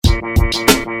Hey,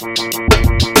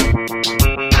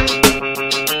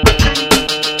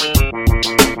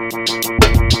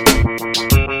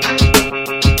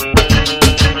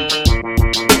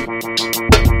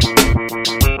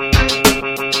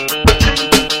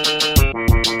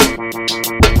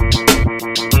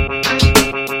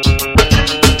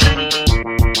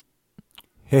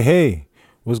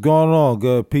 what's going on,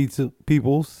 good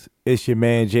peoples? It's your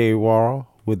man J.Raw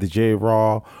with the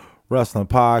J.Raw Wrestling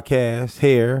Podcast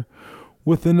here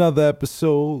with another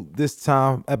episode, this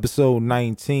time episode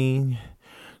 19,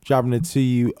 dropping it to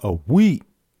you a week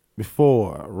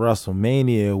before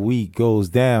WrestleMania week goes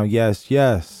down. Yes.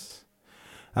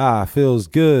 Feels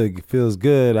good.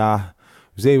 I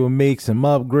was able to make some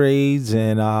upgrades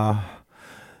and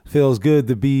feels good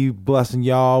to be blessing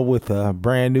y'all with a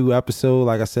brand new episode.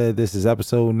 Like I said, this is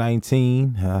episode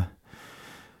 19.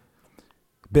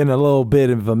 Been a little bit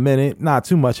of a minute, not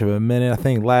too much of a minute. I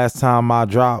think last time I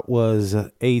dropped was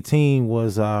 18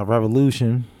 was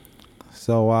Revolution.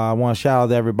 So I want to shout out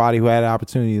to everybody who had the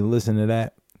opportunity to listen to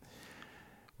that.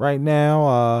 Right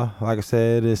now, like I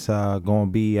said, it's going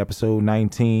to be episode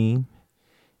 19.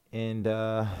 And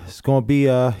it's going to be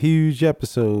a huge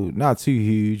episode. Not too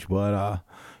huge, but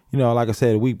like I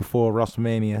said, a week before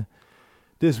WrestleMania.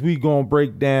 This week gonna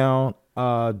break down, do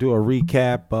a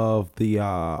recap of the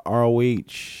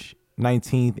ROH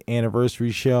 19th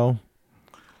anniversary show.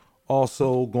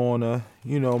 Also gonna,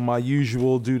 my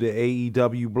usual, do the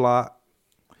AEW block.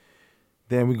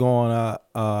 Then we're gonna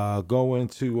go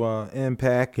into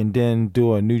Impact and then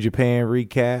do a New Japan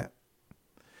recap.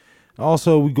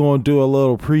 Also, we're gonna do a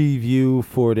little preview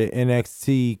for the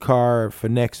NXT card for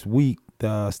next week.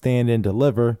 Stand and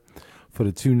Deliver for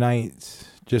the 2 nights.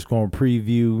 Just gonna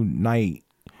preview night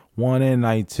 1 and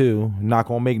night 2. Not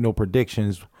gonna make no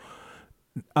predictions.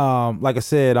 Like I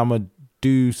said, I'm gonna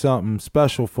do something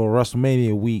special for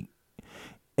WrestleMania week.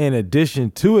 In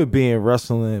addition to it being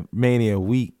WrestleMania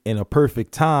week in a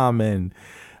perfect time, and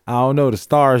I don't know, the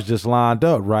stars just lined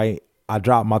up, right? I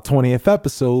dropped my 20th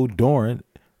episode during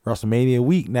WrestleMania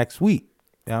week next week.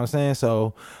 You know what I'm saying?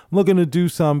 So I'm looking to do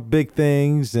some big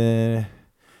things and,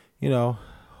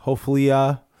 hopefully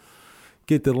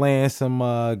get to land some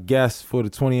guests for the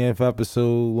 20th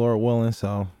episode, Lord willing.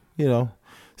 So,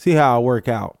 see how it work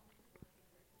out.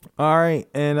 All right.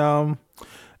 And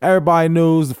everybody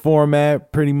knows the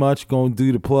format, pretty much going to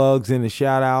do the plugs and the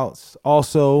shout outs.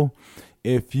 Also,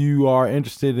 if you are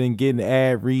interested in getting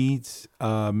ad reads,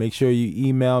 make sure you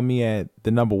email me at the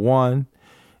number 1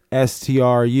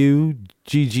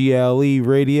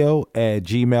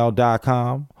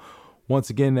 strugggleradio@gmail.com. Once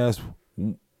again, that's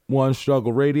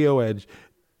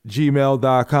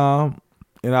onestruggleradio@gmail.com.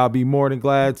 And I'll be more than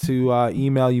glad to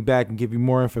email you back and give you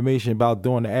more information about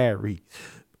doing the ad read.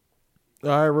 All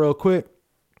right, real quick.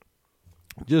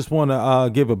 Just want to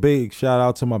give a big shout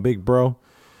out to my big bro,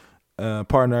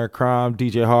 partner in crime,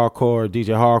 DJ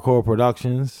Hardcore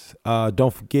Productions.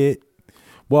 Don't forget,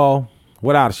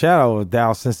 without a shadow of a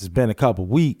doubt, since it's been a couple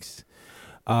weeks,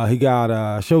 he got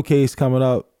a showcase coming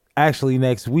up actually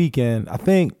next weekend. I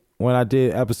think when I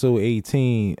did episode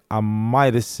 18, I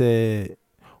might have said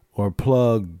or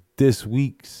plugged this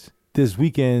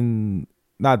weekend,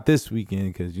 not this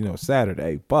weekend because,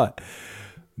 Saturday, but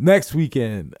next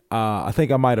weekend. I think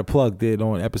I might have plugged it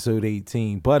on episode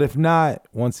 18. But if not,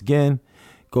 once again,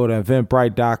 go to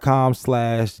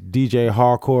eventbrite.com/DJ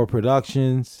Hardcore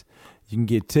Productions. You can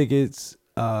get tickets,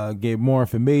 get more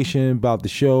information about the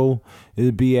show.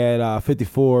 It'll be at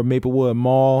 54 Maplewood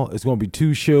Mall. It's going to be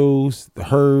 2 shows, The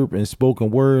Herb and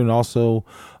Spoken Word, and also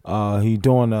he's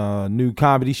doing a new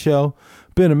comedy show.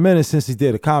 Been a minute since he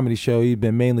did a comedy show. He's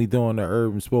been mainly doing the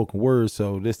Herb and Spoken Word,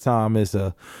 so this time is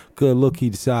a good look. He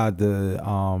decided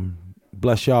to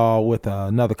bless y'all with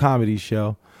another comedy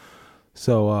show.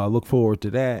 So look forward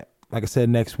to that. Like I said,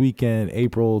 next weekend,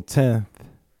 April 10th.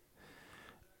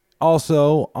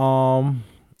 Also,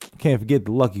 can't forget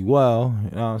the Lucky Well,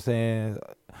 you know what I'm saying?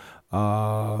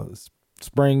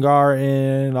 Spring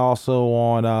Garden, also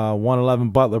on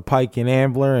 111 Butler Pike in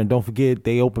Ambler. And don't forget,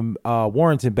 they open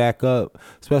Warrington back up,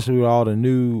 especially with all the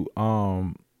new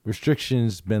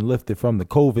restrictions been lifted from the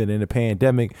COVID and the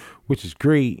pandemic, which is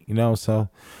great, So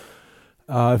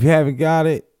if you haven't got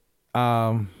it,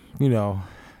 I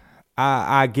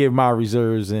give my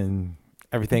reserves and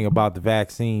everything about the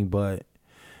vaccine, but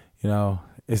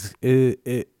it's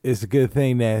a good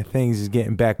thing that things is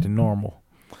getting back to normal.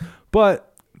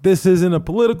 But this isn't a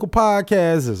political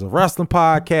podcast. It's a wrestling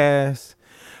podcast.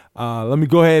 Let me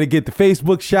go ahead and get the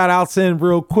Facebook shout outs in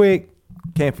real quick.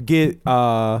 Can't forget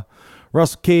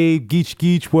Russell Cave,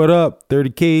 Geech, what up?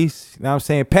 30 Case. You know what I'm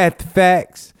saying? Pat the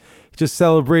Facts. Just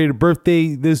celebrated a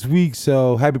birthday this week,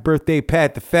 so happy birthday,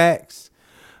 Pat the Facts.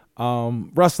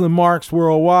 Wrestling Marks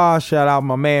Worldwide, shout out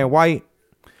my man White.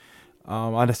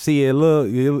 I see it. Look,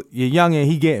 you're young and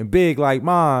he getting big like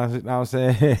mine. You know what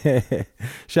I'm saying?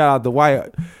 Shout out to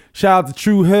White. Shout out to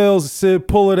True Hills. Sid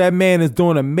Puller. That man is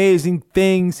doing amazing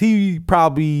things. He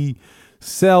probably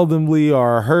seldomly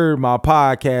or heard my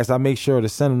podcast. I make sure to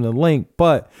send him the link.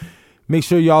 But make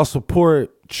sure y'all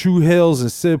support True Hills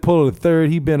and Sid Puller III.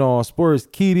 He been on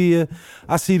Sportskeeda.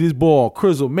 I see this boy on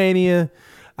Crizzlemania.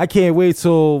 I can't wait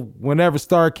till whenever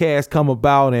StarCast come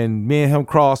about and me and him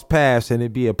cross paths, and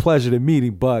it'd be a pleasure to meet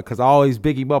him, but because I always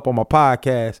big him up on my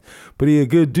podcast. But he a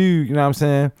good dude, you know what I'm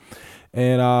saying?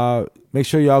 And make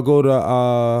sure y'all go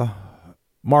to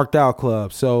Marked Out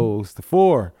Club. So it's the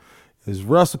 4. It's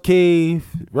Russell Cave,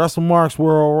 Russell Marks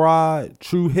Worldwide,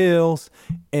 True Hills,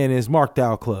 and it's Marked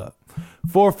Out Club.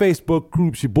 4 Facebook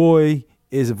groups your boy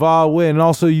is involved with, and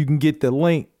also you can get the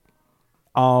link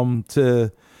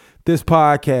to this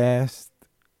podcast,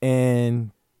 and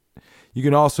you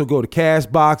can also go to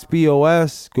Castbox,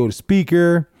 BOS, go to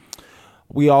Speaker.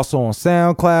 We also on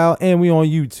SoundCloud, and we on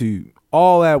YouTube.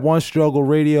 All at One Struggle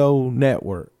Radio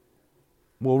Network.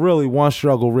 Well, really One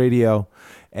Struggle Radio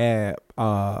at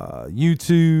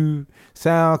YouTube,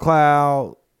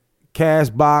 SoundCloud,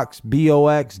 Castbox,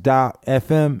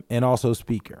 BOX.FM, and also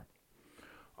Speaker.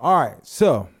 All right,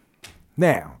 so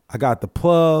now I got the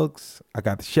plugs. I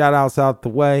got the shout outs out the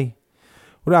way.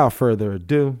 Without further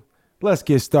ado, let's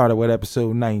get started with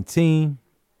episode 19.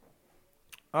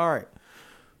 All right.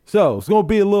 So it's going to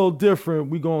be a little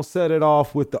different. We're going to set it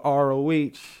off with the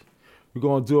ROH. We're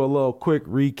going to do a little quick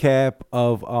recap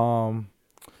of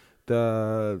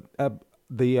the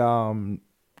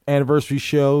anniversary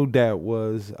show that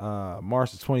was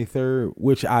March the 23rd,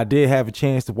 which I did have a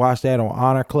chance to watch that on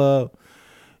Honor Club.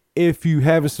 If you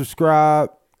haven't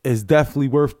subscribed, it's definitely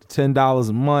worth the $10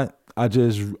 a month. I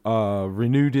just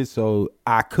renewed it so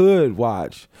I could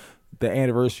watch the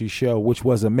anniversary show, which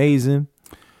was amazing.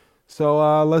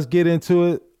 So let's get into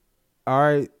it. All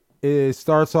right. It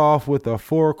starts off with a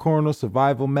 4-corner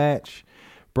survival match.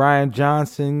 Brian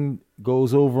Johnson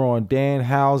goes over on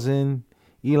Danhausen,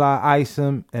 Eli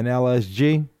Isom, and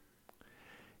LSG.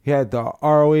 He had the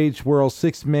ROH World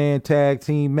 6-Man Tag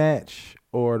Team match,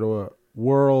 or the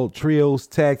World Trios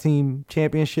Tag Team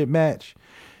Championship match.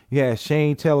 You had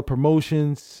Shane Taylor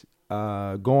Promotions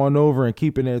going over and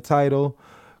keeping their title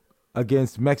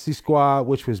against Mexi Squad,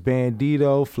 which was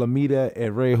Bandito, Flamita,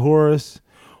 and Ray Horace,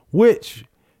 which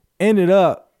ended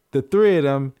up the 3 of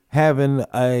them having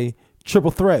a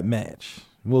triple threat match.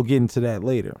 We'll get into that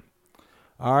later.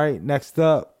 All right, next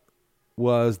up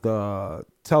was the ROH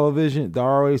Television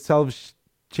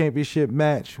Championship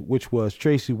match, which was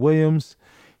Tracy Williams.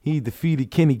 He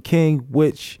defeated Kenny King,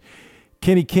 which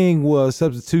Kenny King was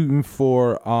substituting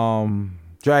for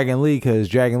Dragon Lee because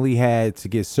Dragon Lee had to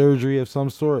get surgery of some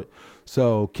sort.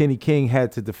 So Kenny King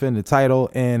had to defend the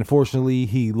title, and unfortunately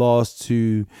he lost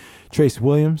to Tracy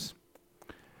Williams.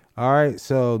 All right,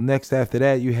 so next after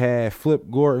that, you had Flip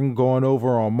Gordon going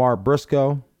over on Mark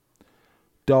Briscoe.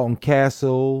 Dalton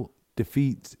Castle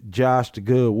defeats Josh the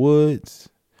Good Woods,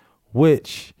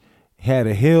 which had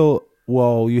a heel.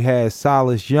 Well, you had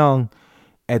Silas Young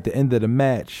at the end of the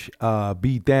match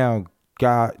beat down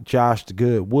Josh the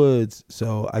Good Woods.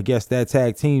 So I guess that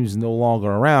tag team's no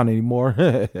longer around anymore.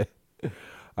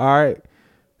 All right.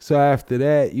 So after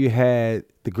that, you had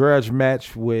the grudge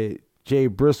match with Jay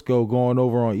Briscoe going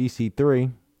over on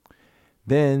EC3.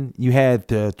 Then you had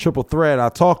the triple threat I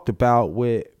talked about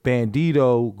with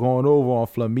Bandito going over on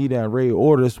Flamita and Ray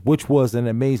Orders, which was an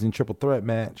amazing triple threat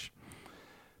match.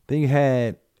 Then you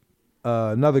had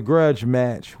another grudge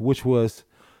match, which was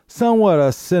somewhat a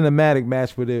cinematic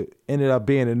match, but it ended up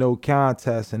being a no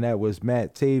contest, and that was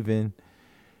Matt Taven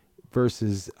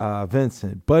versus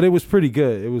Vincent. But it was pretty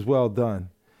good. It was well done.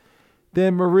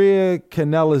 Then Maria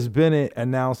Kanellis Bennett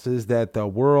announces that the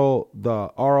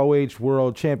ROH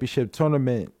World Championship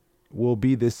Tournament will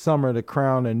be this summer to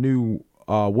crown a new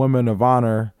Women of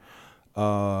Honor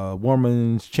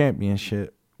Women's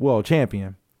Championship World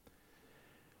Champion.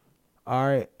 All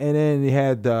right, and then you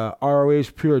had the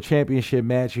ROH Pure Championship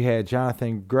match. You had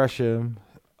Jonathan Gresham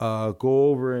go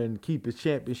over and keep his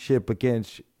championship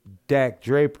against Dak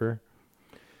Draper.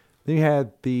 Then you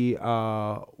had the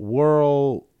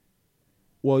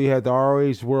you had the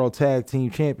ROH World Tag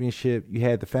Team Championship. You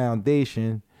had the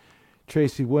Foundation,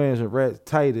 Tracy Williams and Rhett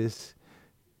Titus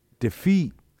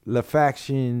defeat La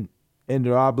Faction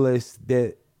Indurables,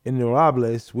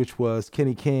 which was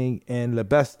Kenny King and La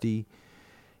Bestie,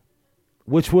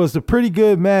 which was a pretty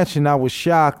good match, and I was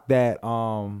shocked that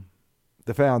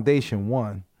the Foundation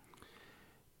won.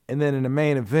 And then in the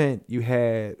main event, you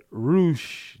had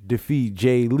Roosh defeat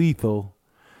Jay Lethal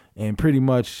and pretty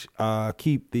much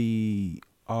keep the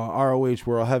ROH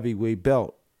World Heavyweight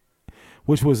belt,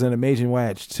 which was an amazing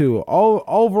match too.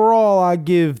 Overall, I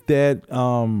give that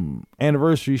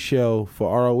anniversary show for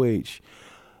ROH,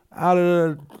 out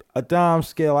of a dime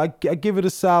scale, I give it a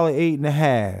solid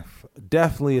 8.5.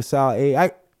 Definitely a solid 8.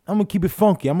 I'm gonna keep it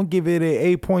funky. I'm gonna give it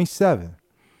a 8.7,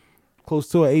 close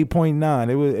to an 8.9.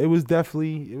 It was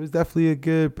definitely a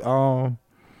good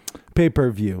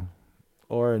pay-per-view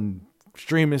or an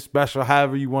streaming special,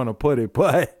 however you want to put it.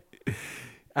 But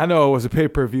I know it was a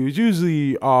pay-per-view. It's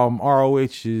usually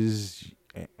ROH's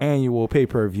annual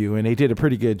pay-per-view, and they did a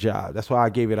pretty good job. That's why I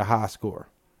gave it a high score.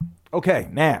 Okay,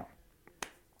 now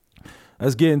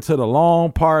let's get into the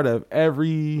long part of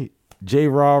every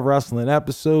J.Raw wrestling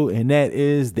episode, and that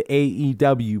is the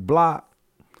AEW block,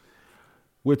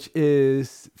 which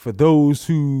is, for those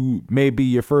who may be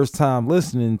your first time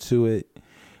listening to it,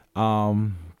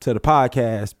 to the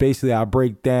podcast, basically I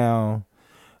break down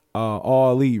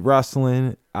All Elite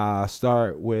Wrestling. I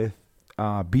start with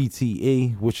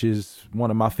BTE, which is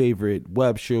one of my favorite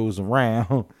web shows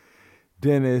around.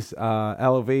 Then it's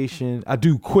Elevation. I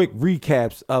do quick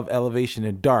recaps of Elevation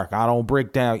and Dark. I don't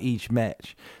break down each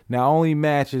match. Now, only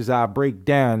matches I break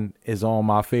down is on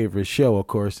my favorite show, of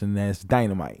course, and that's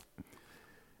Dynamite.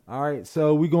 All right,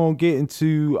 so we're going to get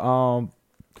into,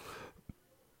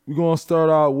 we're going to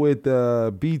start out with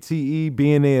BTE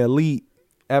being the Elite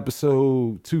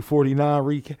episode 249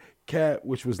 recap,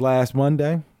 which was last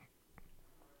Monday.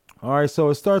 All right, so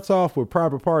it starts off with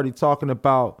Private Party talking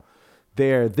about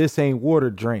their This Ain't Water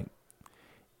drink,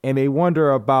 and they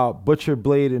wonder about Butcher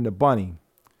Blade and the Bunny.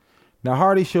 Now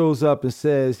Hardy shows up and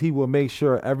says he will make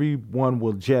sure everyone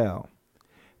will jail.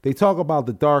 They talk about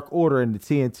the Dark Order and the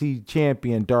TNT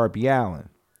champion Darby Allin.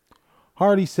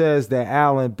 Hardy says that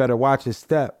Allin better watch his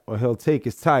step or he'll take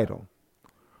his title.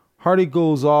 Hardy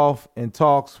goes off and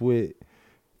talks with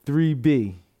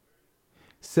 3B.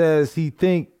 Says he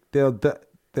think that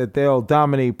they'll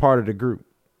dominate part of the group.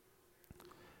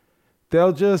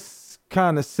 They'll just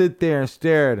kind of sit there and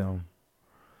stare at him.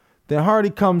 Then Hardy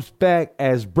comes back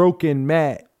as Broken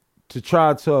Matt to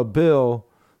try to appeal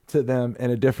to them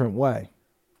in a different way.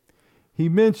 He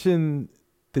mentioned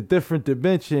the different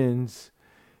dimensions,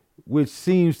 which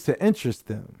seems to interest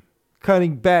them.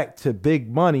 Cutting back to Big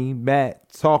Money, Matt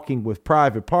talking with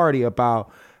Private Party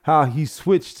about how he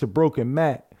switched to Broken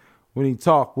Matt when he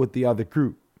talked with the other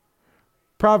group.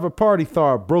 Private Party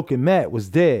thought Broken Matt was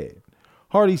dead.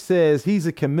 Hardy says he's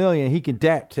a chameleon. He can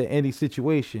adapt to any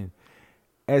situation,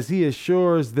 as he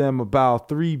assures them about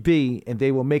 3B and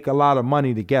they will make a lot of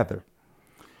money together.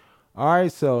 All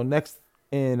right, so next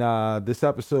in this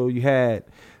episode, you had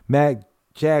Matt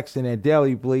Jackson at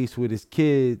Daily Blaze with his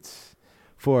kids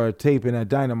for a taping at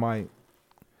Dynamite.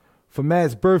 For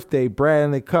Matt's birthday,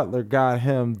 Bradley Cutler got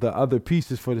him the other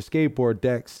pieces for the skateboard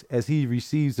decks as he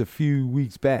receives a few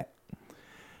weeks back.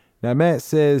 Now, Matt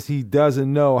says he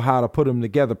doesn't know how to put them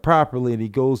together properly, and he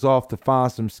goes off to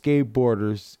find some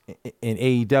skateboarders in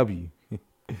AEW.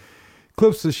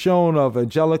 Clips are shown of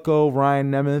Angelico, Ryan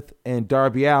Nemeth, and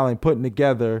Darby Allin putting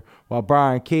together while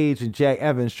Brian Cage and Jack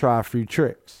Evans try a few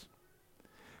tricks.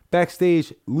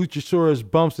 Backstage, Luchasaurus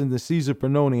bumps into Caesar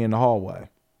Pernoni in the hallway.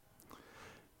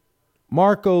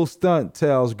 Marco Stunt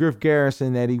tells Griff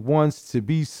Garrison that he wants to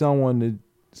be someone to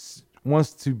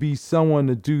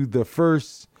do the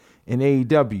first in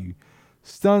AEW.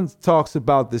 Stunt talks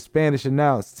about the Spanish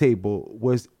announce table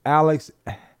with Alex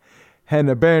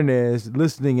Hernandez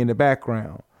listening in the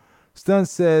background. Stunt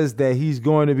says that he's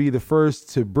going to be the first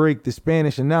to break the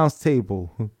Spanish announce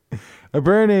table.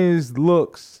 Hernandez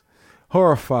looks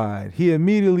horrified. He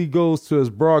immediately goes to his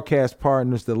broadcast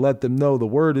partners to let them know the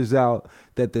word is out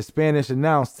that the Spanish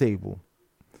announce table.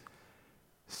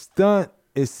 Stunt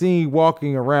is seen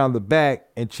walking around the back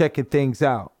and checking things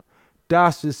out.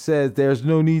 Dasha says there's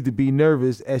no need to be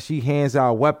nervous as she hands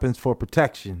out weapons for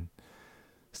protection.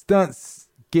 Stunt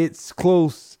gets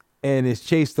close and is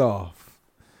chased off.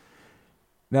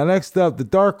 Now next up, the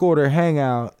Dark Order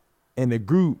hangout and the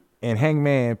group and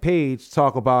Hangman Page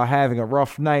talk about having a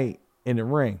rough night in the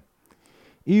ring.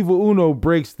 Evil Uno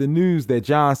breaks the news that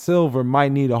John Silver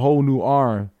might need a whole new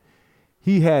arm.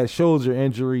 He had shoulder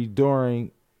injury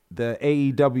during the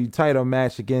AEW title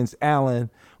match against Allin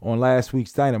on last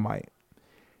week's Dynamite.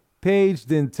 Page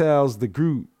then tells the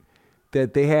group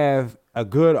that they have a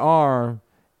good arm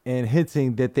and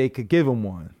hinting that they could give him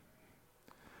one.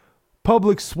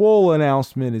 Public Swole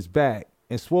announcement is back,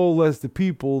 and Swole lets the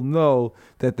people know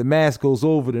that the mask goes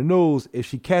over the nose. If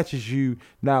she catches you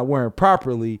not wearing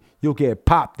properly, you'll get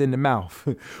popped in the mouth,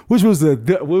 which was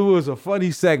a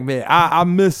funny segment. I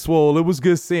miss Swole. It was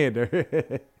good seeing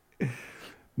her.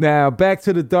 Now back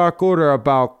to the Dark Order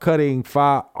about cutting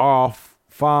off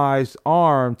Five's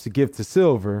arm to give to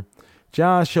Silver.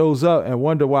 John shows up and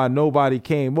wonder why nobody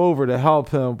came over to help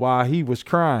him while he was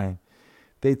crying.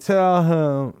 They tell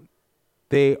him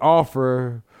they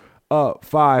offer up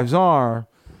Five's arm,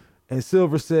 and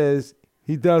Silver says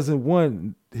he doesn't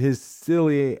want his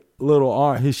silly little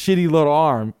arm, his shitty little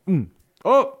arm.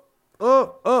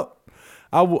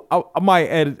 I might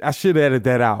edit. I should edit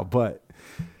that out, but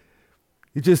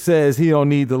he just says he don't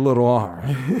need the little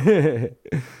arm.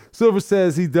 Silver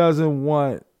says he doesn't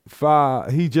want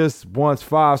Five. He just wants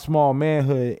Five small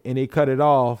manhood, and they cut it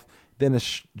off. Then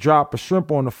drop a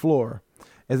shrimp on the floor,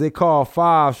 as they call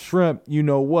Five shrimp. You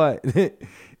know what?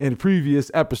 In the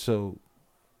previous episode.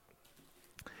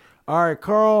 All right,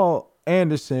 Carl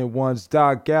Anderson wants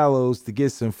Doc Gallows to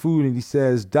get some food, and he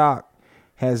says Doc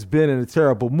has been in a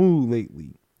terrible mood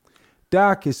lately.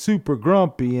 Doc is super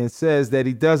grumpy and says that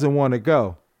he doesn't want to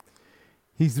go.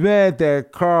 He's mad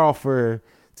at Carl for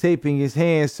taping his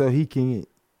hands so he can't,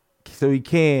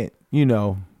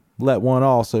 let one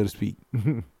off, so to speak.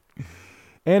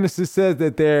 Anderson says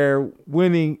that they're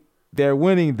winning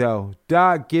though.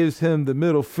 Doc gives him the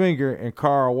middle finger and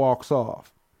Carl walks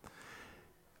off.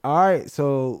 All right,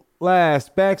 so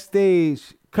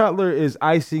backstage, Cutler is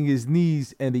icing his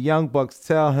knees and the Young Bucks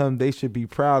tell him they should be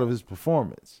proud of his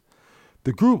performance.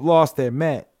 The group lost their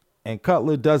Matt, and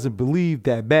Cutler doesn't believe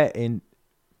that Matt and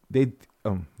they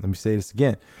let me say this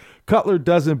again. Cutler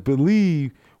doesn't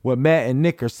believe what Matt and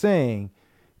Nick are saying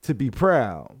to be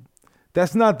proud.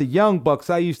 That's not the Young Bucks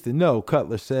I used to know,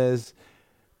 Cutler says.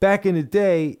 Back in the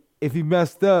day, if he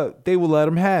messed up, they would let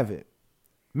him have it.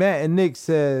 Matt and Nick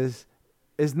says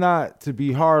it's not to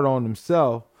be hard on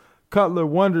himself. Cutler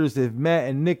wonders if Matt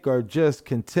and Nick are just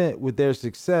content with their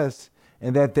success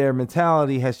and that their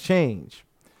mentality has changed.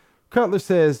 Cutler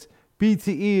says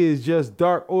BTE is just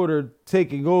Dark Order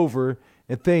taking over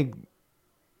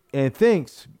and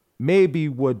thinks maybe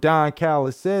what Don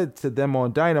Callis said to them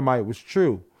on Dynamite was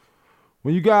true.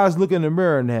 When you guys look in the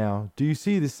mirror now, do you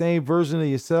see the same version of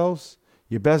yourselves?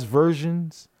 Your best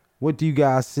versions? What do you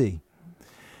guys see?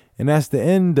 And that's the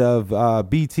end of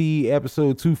BTE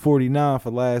episode 249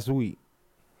 for last week.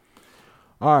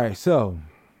 All right, so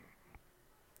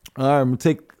I'm going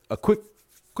to take a quick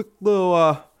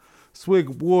little swig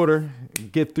of water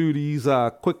and get through these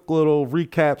quick little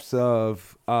recaps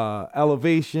of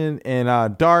Elevation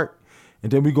and Dark.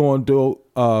 And then we're going to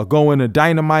go into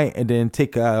Dynamite and then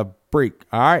take a break.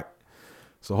 All right,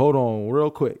 so hold on real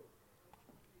quick.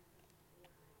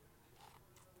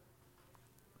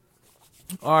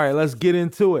 All right, let's get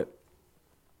into it.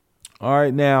 All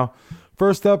right, now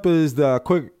first up is the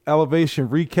quick Elevation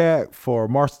recap for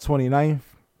March 29th.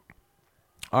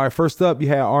 All right, first up you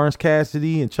had Orange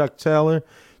Cassidy and Chuck Taylor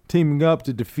teaming up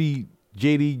to defeat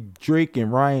JD Drake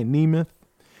and Ryan Nemeth.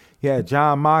 You had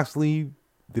John Moxley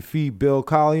defeat Bill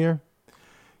Collier.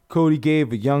 Cody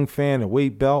gave a young fan a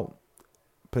weight belt.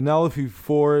 Penelope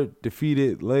Ford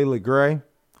defeated Layla Gray.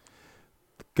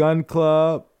 Gun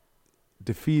Club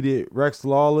defeated Rex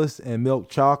Lawless and Milk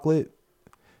Chocolate.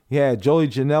 You had Joey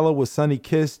Janela with Sonny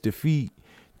Kiss defeat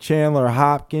Chandler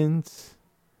Hopkins.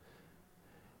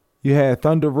 You had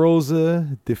Thunder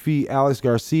Rosa defeat Alex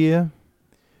Garcia.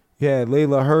 You had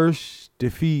Layla Hirsch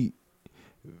defeat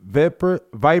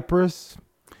Vipers.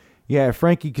 You had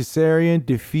Frankie Kazarian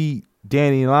defeat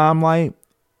Danny Limelight.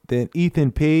 Then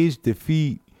Ethan Page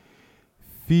defeat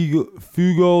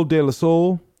Fugo de la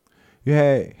Sol. You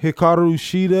had Hikaru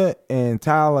Shida and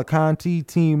Tyler Conti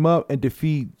team up and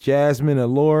defeat Jasmine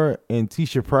Allure and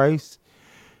Tisha Price.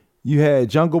 You had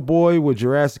Jungle Boy with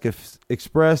Jurassic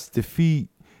Express defeat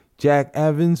Jack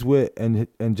Evans with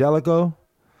Angelico.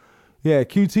 You had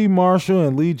QT Marshall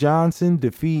and Lee Johnson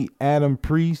defeat Adam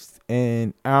Priest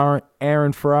and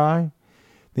Aaron Fry.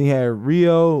 Then you had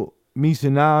Ryo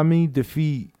Misunami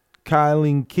defeat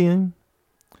Kylie King.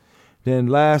 Then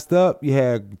last up, you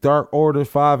had Dark Order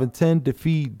 5 and 10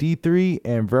 defeat D3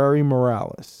 and Very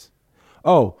Morales.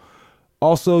 Oh,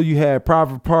 also you had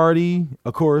Private Party,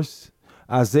 of course.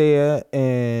 Isaiah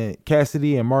and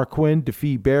Cassidy and Mark Quinn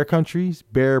defeat Bear Countries,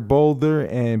 Bear Boulder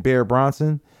and Bear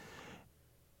Bronson.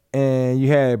 And you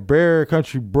had Bear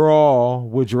Country Brawl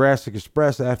with Jurassic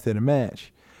Express after the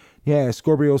match. You had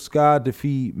Scorpio Sky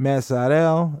defeat Matt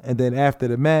Sydal. And then after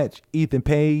the match, Ethan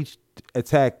Page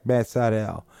attacked Matt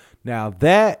Sydal. Now,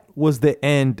 that was the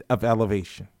end of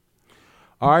Elevation.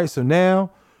 All right, so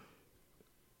now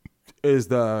is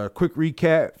the quick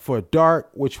recap for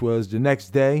Dark, which was the next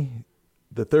day,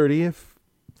 the 30th.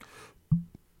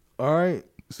 All right.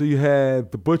 So you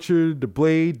had the Butcher, the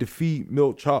Blade defeat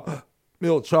Milk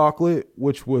Chocolate,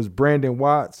 which was Brandon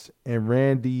Watts and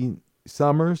Randy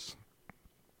Summers.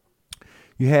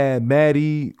 You had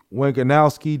Maddie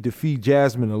Wanganowski defeat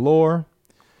Jasmine Allure.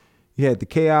 You had the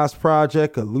Chaos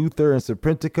Project of Luther and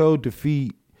Serpentico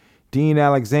defeat Dean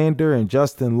Alexander and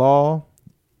Justin Law.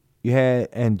 You had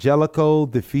Angelico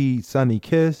defeat Sonny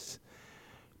Kiss.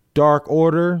 Dark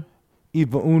Order,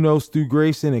 Eva Uno, Stu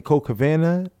Grayson, and Colt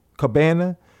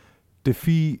Cabana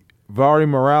defeat Vari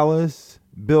Morales,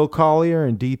 Bill Collier,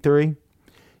 and D3.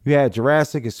 You had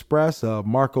Jurassic Express of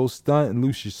Marco Stunt and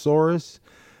Luchasaurus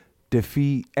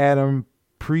defeat Adam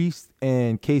Priest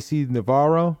and Casey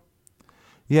Navarro.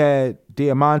 You had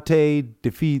Diamante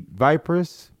defeat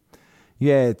Vipers. You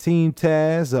had Team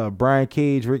Taz, Brian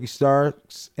Cage, Ricky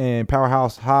Starks, and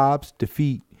Powerhouse Hobbs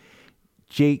defeat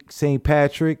Jake St.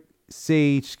 Patrick,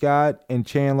 Sage Scott, and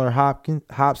Chandler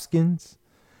Hopkins.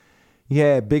 You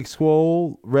had Big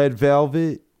Swole, Red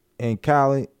Velvet, and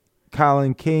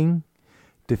Colin King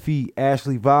defeat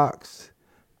Ashley Vox,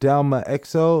 Delma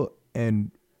Exo,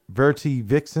 and Verti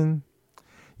Vixen.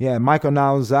 You had Michael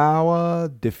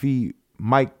Nalizawa defeat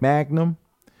Mike Magnum.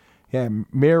 You had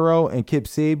Miro and Kip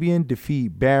Sabian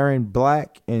defeat Baron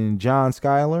Black and John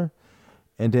Schuyler.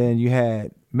 And then you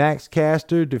had Max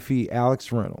Caster defeat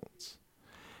Alex Reynolds.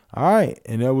 All right.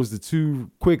 And that was the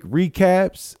two quick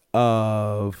recaps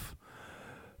of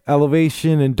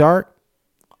Elevation and Dark.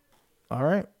 All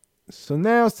right. So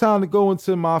now it's time to go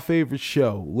into my favorite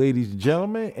show, ladies and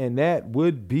gentlemen. And that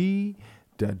would be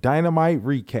the Dynamite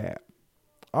recap.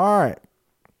 All right.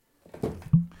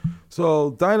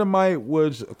 So Dynamite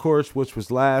was, of course, which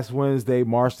was last Wednesday,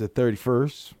 March the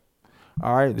 31st.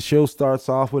 All right, the show starts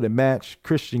off with a match,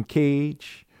 Christian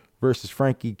Cage versus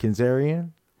Frankie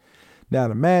Kazarian. Now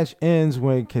the match ends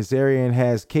when Kazarian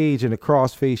has Cage in a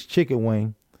cross-face chicken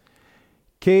wing.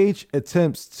 Cage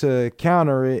attempts to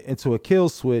counter it into a kill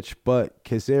switch, but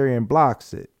Kazarian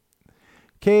blocks it.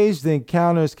 Cage then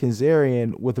counters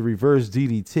Kazarian with a reverse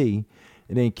DDT,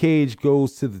 and then Cage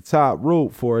goes to the top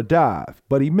rope for a dive,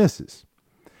 but he misses.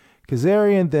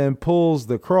 Kazarian then pulls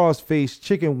the cross-face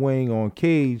chicken wing on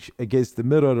Cage against the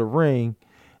middle of the ring,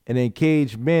 and then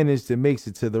Cage manages to make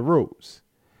it to the ropes.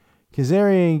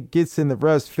 Kazarian gets in the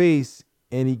ref's face,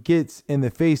 and he gets in the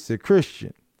face of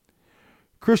Christian.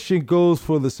 Christian goes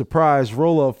for the surprise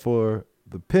roll-up for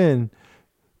the pin,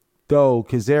 though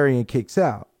Kazarian kicks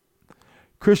out.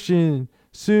 Christian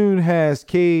soon has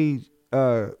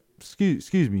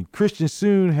Christian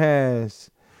soon has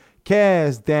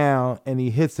Kaz down, and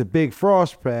he hits a big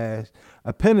frost splash,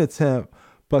 a pin attempt,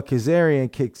 but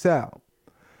Kazarian kicks out.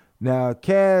 Now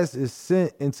Kaz is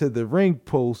sent into the ring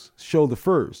post shoulder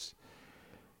first.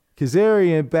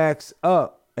 Kazarian backs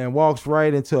up and walks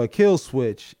right into a kill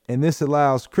switch, and this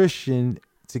allows Christian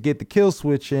to get the kill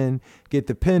switch in, get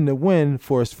the pin to win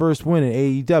for his first win in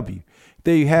AEW.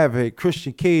 There you have it.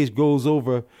 Christian Cage goes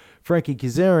over Frankie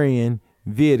Kazarian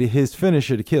via his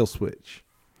finisher, the kill switch.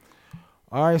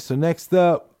 All right, so next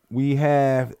up, we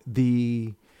have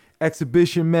the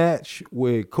exhibition match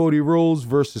with Cody Rhodes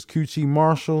versus QT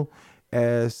Marshall,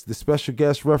 as the special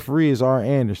guest referee is R.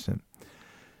 Anderson.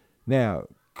 Now,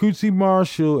 QT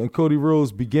Marshall and Cody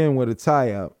Rhodes begin with a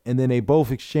tie-up, and then they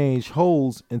both exchange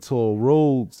holds until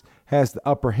Rhodes has the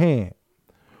upper hand.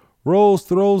 Rhodes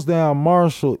throws down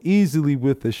Marshall easily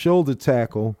with a shoulder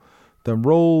tackle, then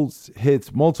Rhodes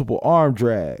hits multiple arm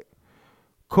drag.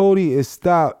 Cody is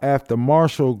stopped after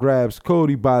Marshall grabs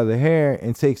Cody by the hair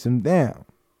and takes him down.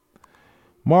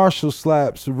 Marshall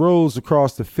slaps Rhodes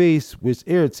across the face, which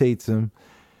irritates him,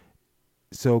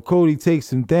 so Cody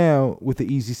takes him down with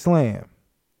an easy slam.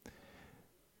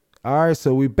 All right,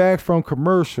 so we're back from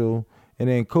commercial, and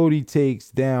then Cody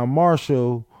takes down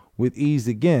Marshall with ease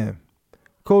again.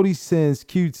 Cody sends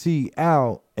QT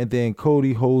out, and then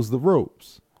Cody holds the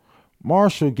ropes.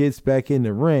 Marshall gets back in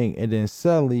the ring and then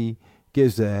suddenly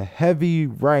gives a heavy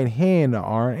right hand to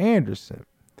Arn Anderson.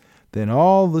 Then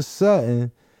all of a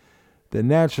sudden, the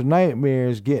Natural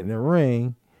Nightmares get in the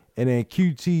ring, and then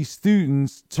QT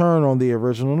students turn on the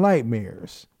original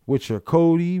Nightmares, which are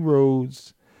Cody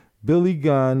Rhodes, Billy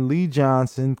Gunn, Lee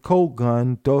Johnson, Colt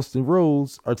Gunn, Dustin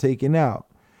Rhodes are taken out.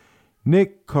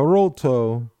 Nick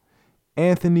Caroto,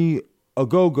 Anthony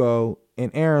Ogogo,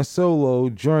 and Aaron Solo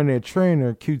join their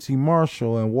trainer QT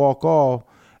Marshall and walk off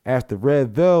after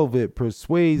Red Velvet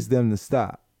persuades them to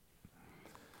stop.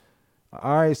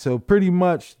 All right, so pretty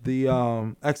much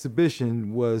the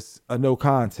exhibition was a no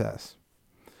contest.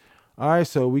 All right,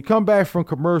 so we come back from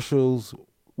commercials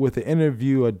with an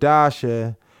interview of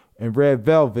Dasha in Red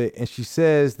Velvet, and she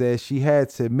says that she had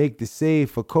to make the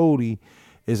save for Cody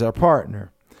as her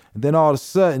partner. And then all of a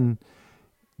sudden,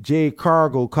 Jade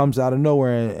Cargill comes out of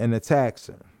nowhere and attacks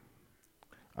her.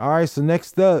 All right, so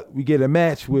next up, we get a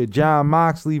match with Jon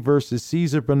Moxley versus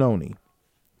Cesar Bononi.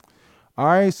 All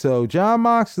right, so Jon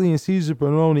Moxley and Cesar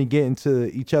Bononi get into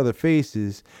each other's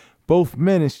faces. Both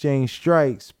men exchange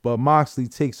strikes, but Moxley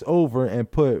takes over and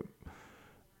put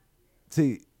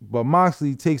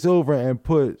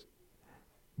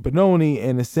Bononi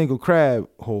in a single crab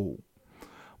hold.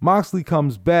 Moxley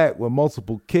comes back with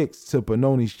multiple kicks to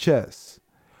Bononi's chest.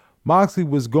 Moxley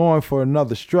was going for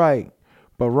another strike,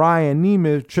 but Ryan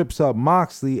Nemeth trips up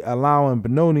Moxley, allowing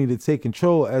Bononi to take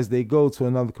control as they go to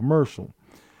another commercial.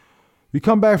 We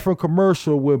come back from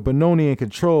commercial with Bononi in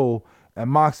control, and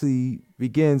Moxley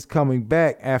begins coming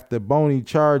back after Bononi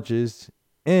charges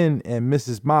in and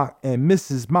misses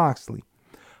Moxley.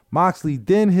 Moxley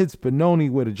then hits Bononi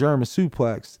with a German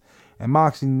suplex, and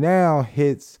Moxley now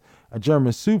hits a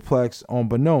German suplex on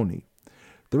Bononi.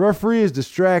 The referee is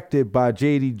distracted by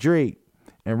JD Drake,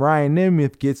 and Ryan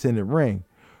Nemeth gets in the ring,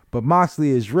 but Moxley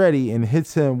is ready and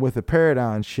hits him with a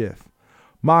paradigm shift.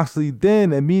 Moxley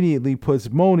then immediately puts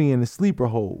Bononi in a sleeper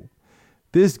hold.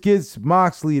 This gets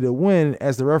Moxley to win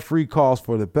as the referee calls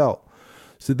for the belt.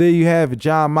 So there you have it,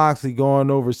 Jon Moxley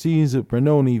going over Cesar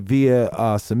Bononi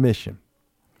via submission.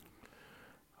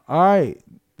 All right,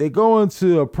 they go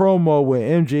into a promo with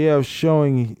MJF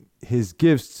showing his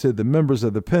gifts to the members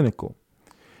of the Pinnacle.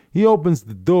 He opens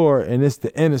the door and it's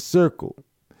the Inner Circle.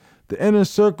 The Inner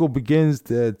Circle begins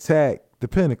to attack the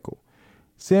Pinnacle.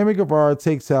 Sammy Guevara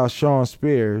takes out Shawn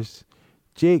Spears.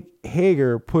 Jake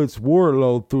Hager puts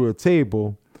Wardlow through a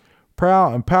table.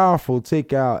 Proud and Powerful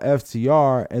take out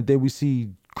FTR, and then we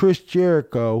see Chris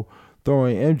Jericho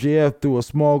throwing MJF through a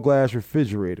small glass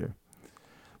refrigerator.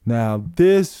 Now,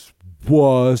 this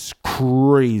was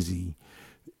crazy.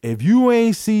 If you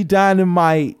ain't see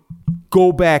Dynamite,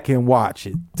 go back and watch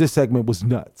it. This segment was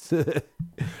nuts.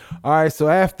 All right, so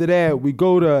after that, we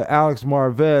go to Alex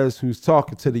Marvez, who's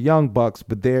talking to the Young Bucks,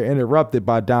 but they're interrupted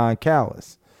by Don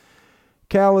Callis.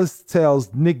 Callis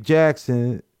tells Nick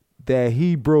Jackson that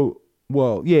he broke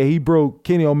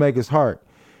Kenny Omega's heart,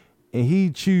 and he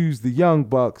chose the Young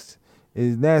Bucks,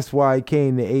 and that's why he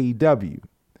came to AEW.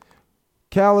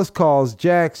 Callis asks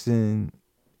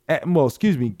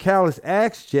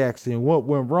Jackson what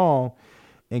went wrong,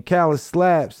 and Callis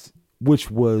slaps,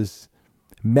 which was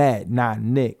Matt, not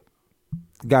Nick.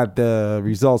 Got the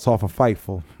results off of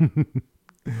Fightful.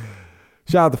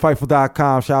 Shout out to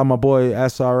Fightful.com. Shout out my boy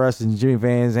SRS and Jimmy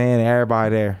Van Zandt and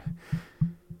everybody there.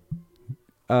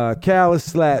 Callis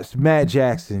slaps Matt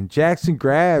Jackson. Jackson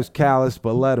grabs Callis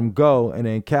but let him go, and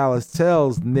then Callis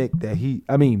tells Matt,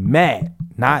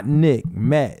 not Nick,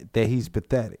 Matt, that he's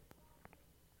pathetic.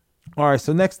 All right,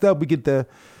 so next up we get the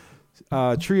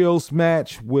trios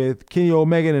match with Kenny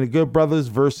Omega and the Good Brothers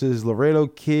versus Laredo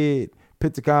Kid,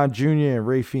 Pentagon Jr., and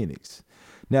Ray Phoenix.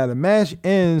 Now, the match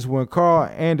ends when Carl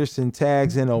Anderson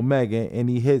tags in Omega and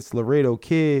he hits Laredo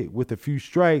Kid with a few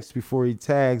strikes before he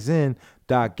tags in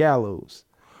Doc Gallows.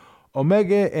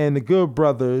 Omega and the Good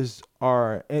Brothers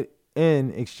are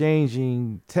in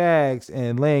exchanging tags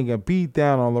and laying a beat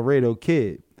down on Laredo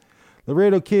Kid.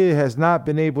 Laredo Kid has not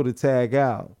been able to tag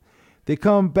out. They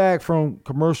come back from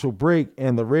commercial break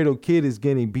and Laredo Kid is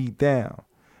getting beat down.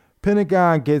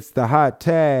 Pentagon gets the hot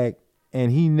tag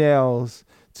and he nails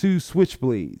 2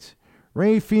 switchblades.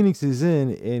 Ray Phoenix is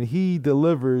in and he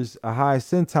delivers a high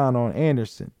senton on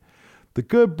Anderson. The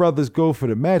Good Brothers go for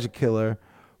the Magic Killer,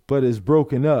 but is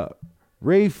broken up.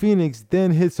 Ray Phoenix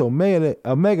then hits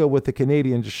Omega with the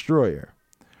Canadian Destroyer.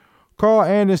 Carl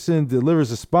Anderson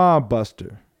delivers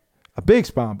a big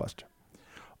spine buster.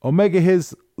 Omega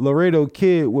hits Laredo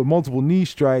Kid with multiple knee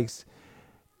strikes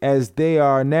as they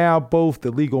are now both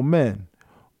the legal men.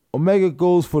 Omega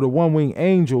goes for the one-wing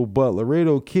angel, but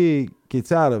Laredo Kid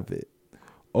gets out of it.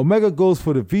 Omega goes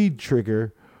for the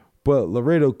V-trigger, but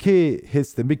Laredo Kid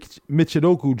hits the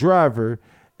Michinoku driver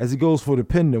as he goes for the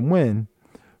pin and win,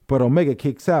 but Omega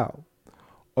kicks out.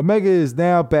 Omega is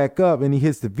now back up and he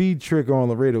hits the V-trigger on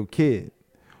Laredo Kid.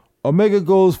 Omega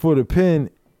goes for the pin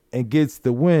and gets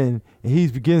the win, and he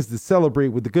begins to celebrate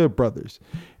with the Good Brothers.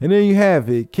 And there you have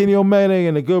it. Kenny Omega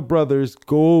and the Good Brothers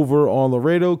go over on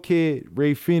Laredo Kid,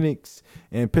 Ray Phoenix,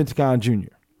 and Pentagon Jr.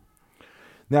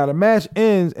 Now the match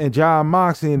ends and Jon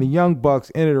Moxley and the Young Bucks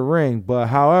enter the ring, but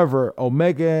however,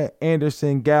 Omega,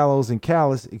 Anderson, Gallows, and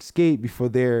Callis escape before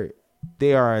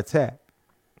they are attacked.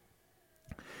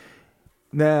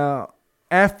 Now,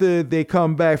 after they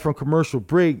come back from commercial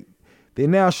break, They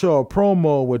now show a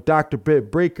promo with Dr.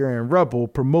 Britt Baker and Rebel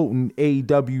promoting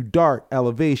AEW Dark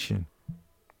Elevation.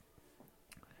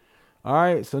 All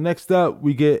right, so next up,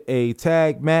 we get a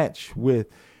tag match with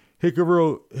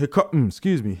Hikaru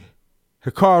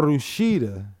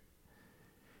Shida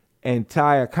and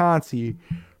Taya Conti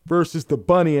versus the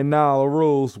Bunny and Nyla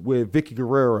Rose with Vicky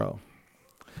Guerrero.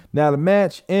 Now, the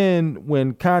match ends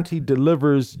when Conti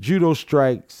delivers judo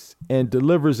strikes and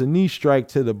delivers a knee strike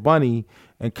to the Bunny,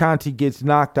 and Conti gets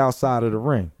knocked outside of the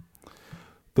ring.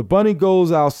 The Bunny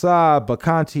goes outside, but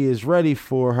Conti is ready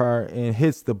for her and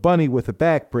hits the Bunny with a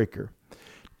backbreaker.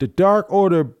 The Dark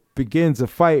Order begins a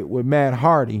fight with Matt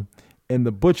Hardy and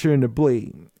the Butcher and the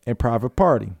Blade and Private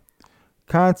Party.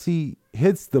 Conti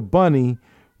hits the Bunny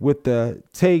with the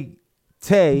Tay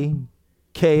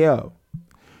KO.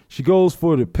 She goes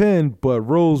for the pin, but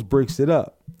Rose breaks it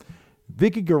up.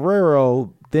 Vicky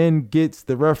Guerrero then gets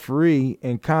the referee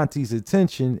and Conti's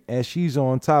attention as she's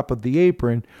on top of the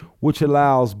apron, which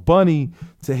allows Bunny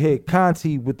to hit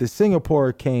Conti with the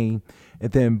Singapore cane,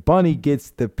 and then Bunny gets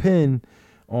the pin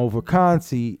over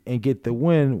Conti and get the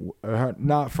win,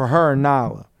 not for her and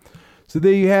Nyla. So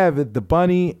there you have it. The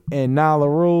Bunny and Nyla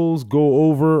Rose go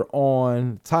over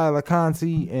on Tyler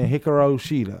Conti and Hikaru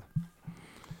Shida.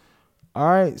 All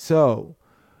right, so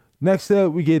next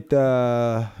up we get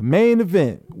the main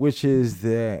event, which is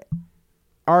the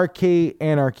Arcade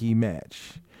Anarchy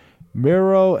match.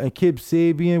 Miro and Kip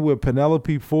Sabian with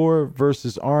Penelope Ford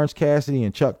versus Orange Cassidy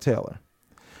and Chuck Taylor.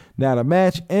 Now the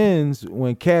match ends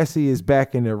when Cassidy is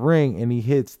back in the ring and he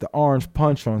hits the orange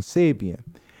punch on Sabian.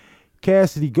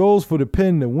 Cassidy goes for the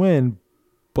pin to win,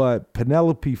 but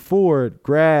Penelope Ford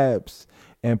grabs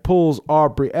and pulls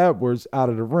Aubrey Edwards out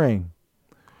of the ring.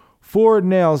 Ford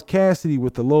nails Cassidy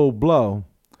with a low blow.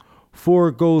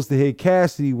 Ford goes to hit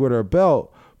Cassidy with her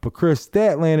belt, but Chris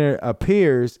Statlander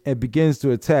appears and begins to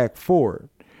attack Ford.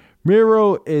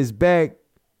 Miro is back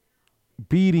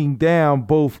beating down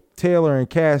both Taylor and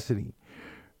Cassidy.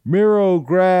 Miro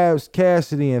grabs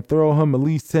Cassidy and throws him at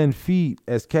least 10 feet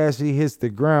as Cassidy hits the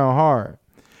ground hard.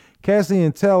 Cassidy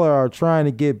and Taylor are trying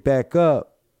to get back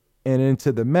up and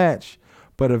into the match,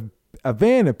 but a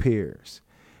van appears,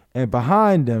 and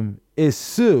behind them is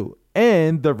Sue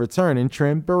and the returning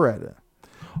Trent Beretta.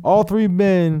 All three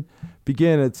men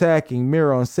begin attacking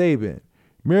Miro and Sabian.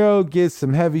 Miro gets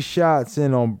some heavy shots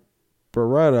in on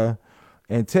Beretta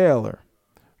and Taylor.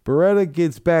 Beretta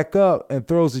gets back up and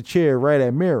throws a chair right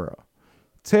at Miro.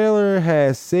 Taylor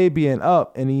has Sabian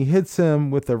up and he hits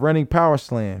him with a running power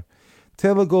slam.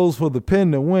 Taylor goes for the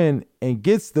pin to win and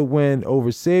gets the win over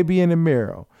Sabian and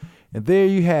Miro. And there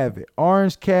you have it.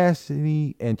 Orange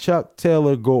Cassidy and Chuck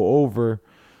Taylor go over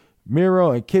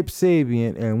Miro and Kip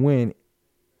Sabian and win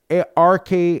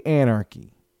Arcade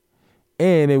Anarchy.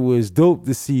 And it was dope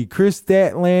to see Chris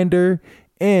Statlander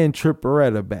and Trip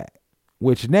Beretta back,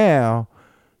 which now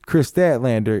Chris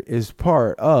Statlander is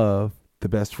part of the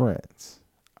Best Friends.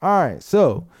 All right,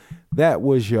 so that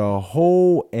was your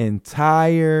whole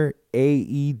entire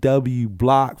AEW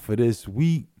block for this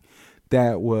week.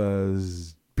 That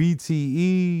was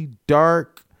BTE,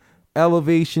 Dark,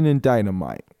 Elevation, and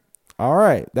Dynamite. All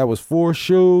right, that was 4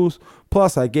 shows.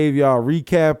 Plus, I gave y'all a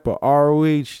recap of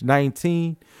ROH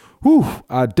 19. Whew,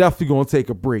 I definitely going to take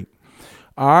a break.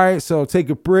 All right, so take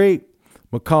a break.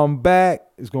 I'm going to come back.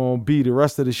 It's going to be the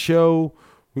rest of the show.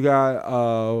 We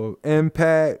got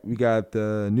Impact. We got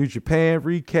the New Japan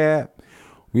recap.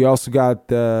 We also got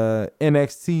the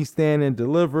NXT Stand and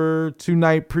Deliver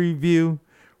 2-night preview,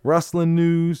 wrestling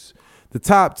news. The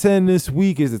top 10 this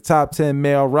week is the top 10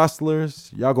 male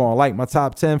wrestlers. Y'all going to like my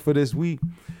top 10 for this week.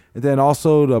 And then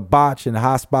also the botch and the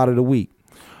hot spot of the week.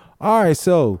 All right,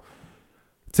 so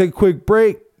take a quick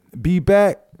break. Be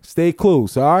back. Stay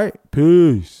close, all right?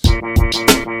 Peace.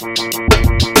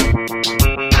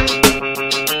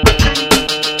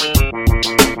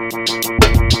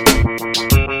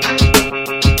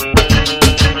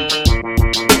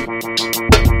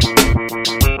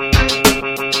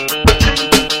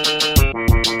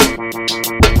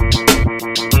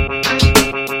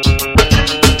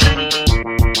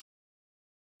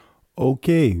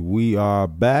 Okay, we are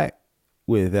back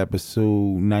with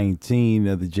episode 19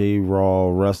 of the J.Raw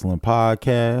Wrestling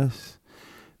Podcast.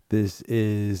 This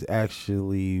is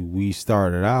actually, we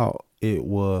started out, it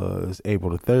was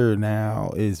April the 3rd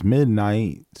now. It's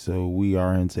midnight, so we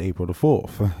are into April the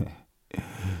 4th,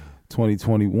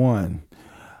 2021.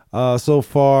 So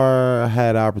far, I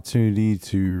had opportunity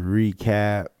to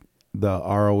recap the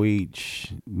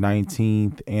ROH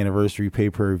 19th anniversary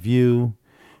pay-per-view.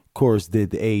 Of course,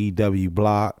 did the AEW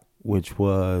block, which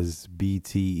was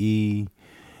BTE,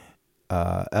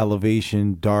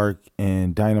 Elevation, Dark,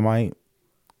 and Dynamite.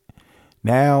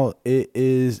 Now it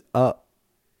is up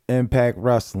Impact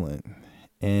Wrestling.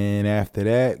 And after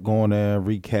that, going to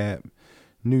recap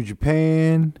New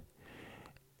Japan.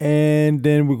 And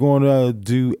then we're going to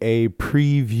do a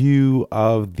preview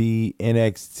of the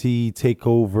NXT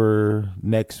TakeOver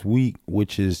next week,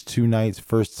 which is 2 nights,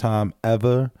 first time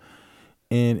ever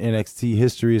in NXT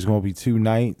history. It's going to be 2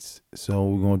 nights. So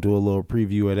we're going to do a little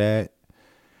preview of that.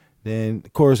 Then,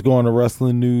 of course, going to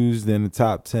wrestling news, then the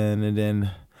top 10, and then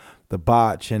the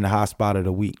botch and the hot spot of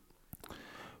the week.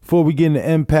 Before we get into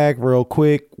Impact real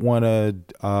quick, want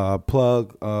to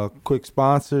plug quick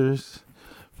sponsors.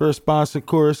 First sponsor, of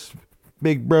course,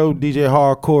 Big Bro, DJ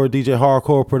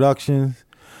Hardcore Productions.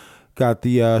 Got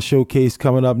the showcase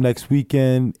coming up next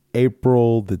weekend,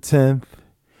 April the 10th.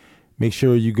 Make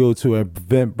sure you go to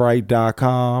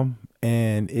eventbrite.com,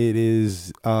 and it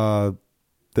is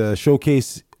the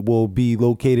showcase will be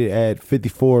located at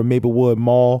 54 Maplewood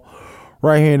Mall,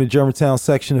 right here in the Germantown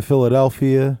section of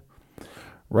Philadelphia,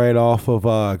 right off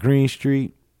of Green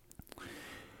Street.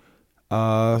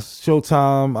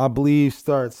 Showtime, I believe,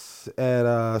 starts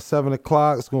at 7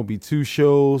 o'clock. It's going to be 2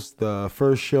 shows. The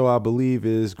first show, I believe,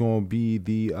 is going to be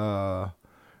the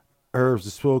Herbs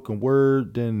the Spoken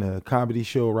Word, then the comedy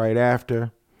show right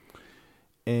after.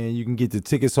 And you can get the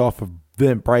tickets off of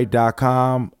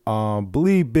eventbrite.com.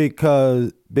 Believe Big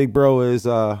Bro is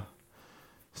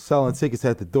selling tickets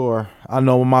at the door. I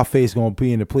know when my face going to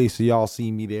be in the place, so y'all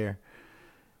see me there.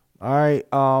 All right.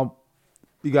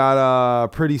 You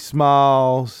got Pretty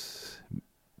Smiles,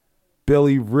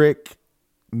 Billy Rick,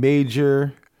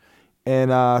 Major,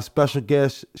 and special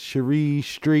guest Cherie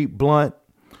Street Blunt,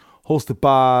 hosted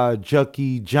by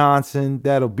Jucky Johnson.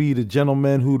 That'll be the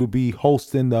gentleman who'll be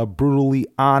hosting the Brutally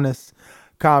Honest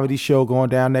comedy show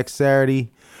going down next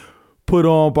Saturday. Put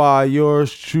on by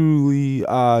yours truly,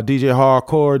 DJ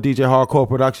Hardcore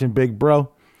Production, Big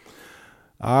Bro.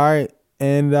 All right.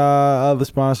 And other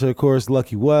sponsor, of course,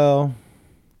 Lucky Well.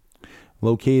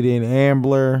 Located in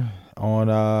Ambler on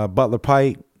Butler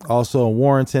Pike, also in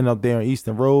Warrenton up there on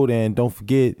Eastern Road. And don't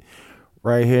forget,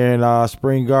 right here in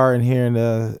Spring Garden, here in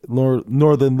the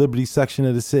Northern Liberty section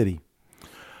of the city.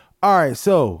 All right,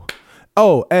 so,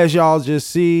 as y'all just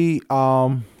see,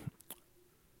 the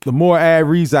more ad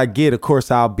reads I get, of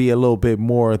course, I'll be a little bit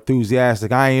more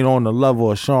enthusiastic. I ain't on the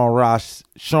level of Sean Ross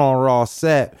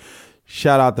Sapp.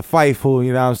 Shout out to Fightful,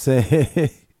 you know what I'm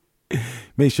saying?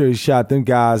 Make sure you shout them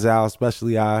guys out,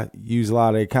 especially I use a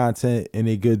lot of their content and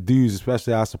they good dudes,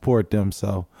 especially I support them.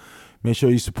 So make sure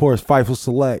you support Fightful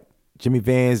Select, Jimmy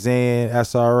Van Zandt,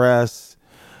 SRS,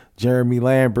 Jeremy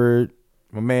Lambert,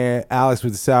 my man Alex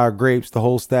with the Sour Grapes, the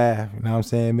whole staff. You know what I'm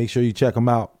saying? Make sure you check them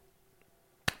out.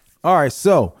 All right,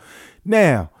 so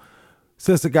now,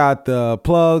 since I got the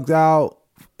plugs out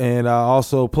and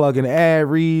also plugging the ad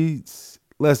reads,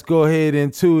 let's go ahead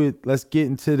into it. Let's get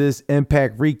into this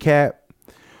Impact recap,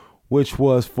 which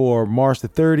was for March the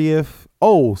 30th.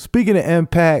 Oh, speaking of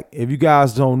Impact, if you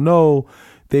guys don't know,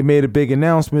 they made a big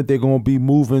announcement. They're going to be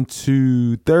moving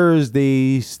to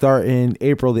Thursday starting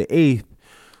April the 8th.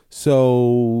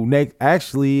 So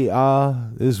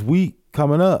this week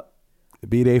coming up, it'll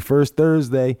be their first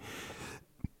Thursday.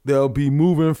 They'll be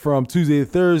moving from Tuesday to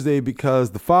Thursday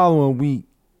because the following week,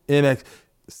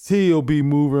 NXT will be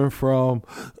moving from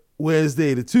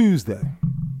Wednesday to Tuesday.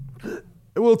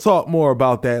 We'll talk more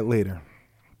about that later.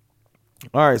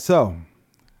 All right, so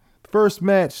first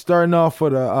match starting off for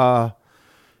the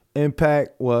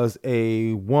Impact was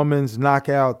a women's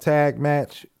knockout tag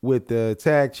match with the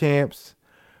tag champs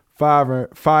Fire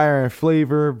and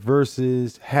Flavor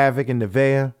versus Havoc and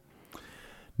Nevaeh.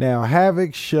 Now,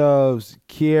 Havoc shoves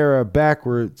Kiera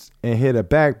backwards and hit a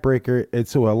backbreaker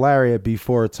into a lariat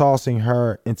before tossing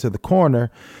her into the corner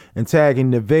and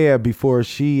tagging Nevaeh before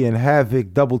she and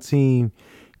Havoc double team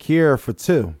Kiera for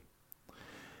 2.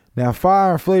 Now,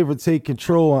 Fire and Flavor take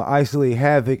control and isolate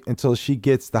Havoc until she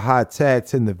gets the hot tag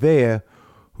to Nevaeh,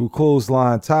 who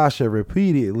clothesline Tasha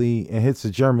repeatedly and hits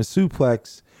a German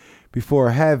suplex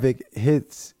before Havoc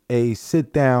hits a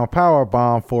sit-down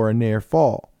powerbomb for a near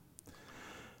fall.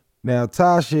 Now,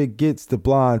 Tasha gets the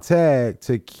blonde tag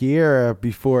to Kiera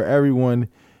before everyone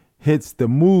hits the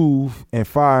move, and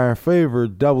Fire and Flavor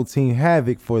double team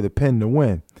Havoc for the pin to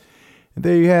win. And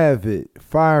there you have it.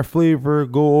 Fire and Flavor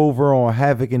go over on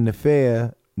Havoc and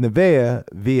Nevaeh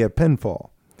via pinfall.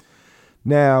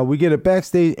 Now, we get a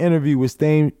backstage interview with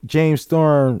James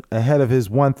Storm ahead of his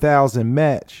 1000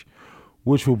 match,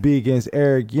 which will be against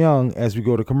Eric Young as we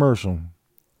go to commercial.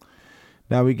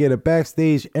 Now we get a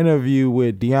backstage interview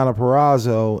with Deonna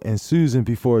Purrazzo and Susan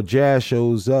before Jazz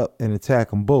shows up and attack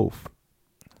them both.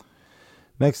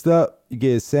 Next up, you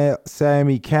get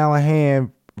Sami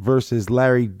Callihan versus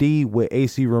Larry D with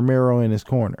AC Romero in his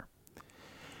corner.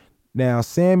 Now,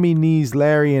 Sammy knees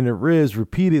Larry in the ribs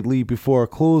repeatedly before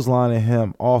clotheslining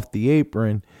him off the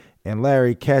apron, and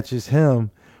Larry catches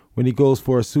him when he goes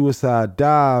for a suicide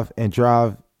dive and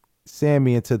drives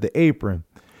Sammy into the apron.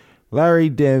 Larry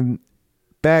then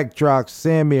backdrops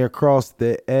Sammy across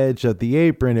the edge of the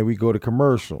apron, and we go to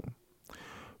commercial.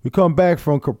 We come back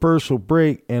from commercial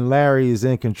break, and Larry is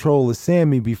in control of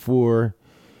Sammy before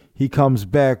he comes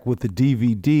back with the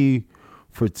DVD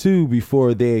for two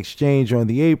before they exchange on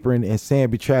the apron, and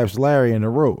Sammy traps Larry in the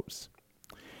ropes.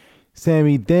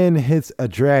 Sammy then hits a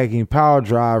dragging power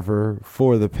driver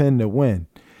for the pin to win.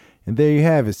 And there you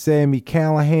have it, Sammy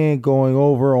Callahan going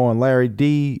over on Larry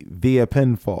D via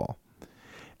pinfall.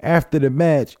 After the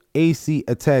match, AC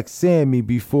attacks Sammy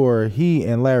before he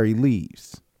and Larry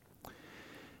leaves.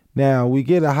 Now, we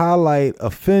get a highlight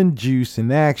of Finn Juice in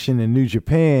action in New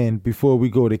Japan before we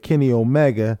go to Kenny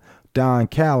Omega, Don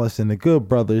Callis, and the Good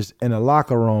Brothers in the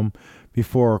locker room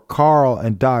before Carl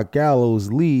and Doc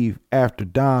Gallows leave after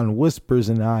Don whispers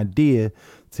an idea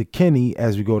to Kenny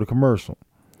as we go to commercial.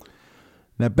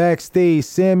 Now, backstage,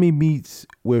 Sammy meets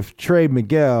with Trey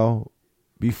Miguel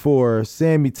before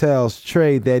Sammy tells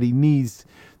Trey that he needs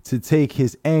to take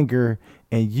his anger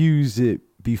and use it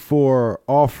before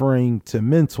offering to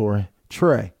mentor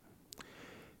Trey.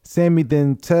 Sammy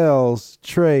then tells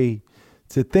Trey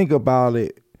to think about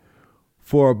it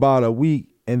for about a week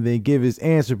and then give his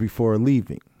answer before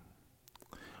leaving.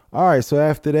 All right, so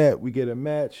after that, we get a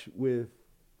match with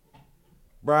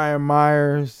Brian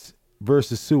Myers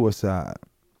versus Suicide.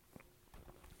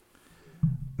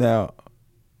 Now,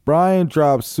 Brian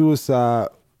drops Suicide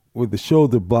with the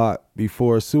shoulder block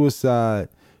before Suicide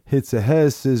hits a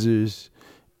head scissors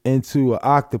into an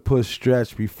octopus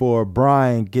stretch before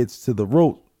Brian gets to the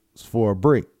ropes for a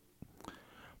break.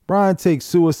 Brian takes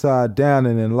Suicide down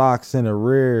and then locks in a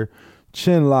rear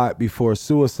chin lock before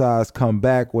Suicide's come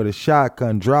back with a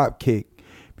shotgun drop kick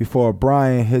before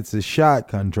Brian hits a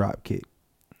shotgun drop kick.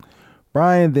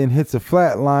 Brian then hits a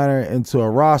flatliner into a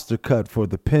roster cut for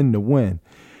the pin to win.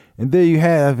 And there you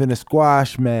have, in a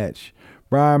squash match,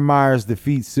 Brian Myers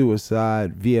defeats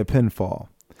Suicide via pinfall.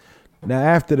 Now,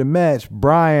 after the match,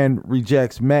 Brian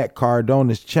rejects Matt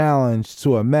Cardona's challenge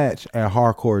to a match at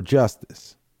Hardcore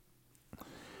Justice.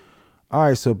 All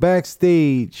right, so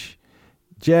backstage,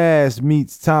 Jazz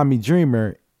meets Tommy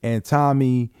Dreamer, and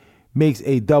Tommy makes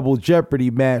a double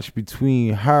jeopardy match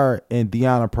between her and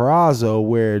Deonna Purrazzo,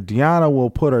 where Deonna will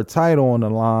put her title on the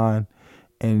line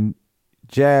and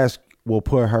Jazz will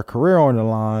put her career on the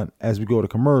line as we go to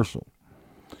commercial.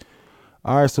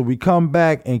 All right, so we come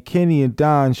back and Kenny and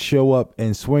Don show up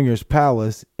in Swingers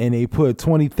Palace, and they put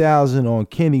 $20,000 on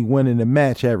Kenny winning the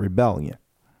match at Rebellion.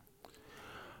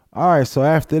 All right, so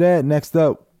after that, next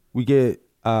up, we get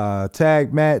a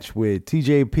tag match with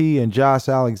TJP and Josh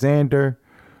Alexander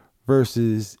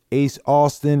versus Ace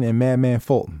Austin and Madman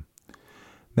Fulton.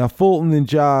 Now, Fulton and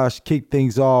Josh kick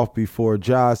things off before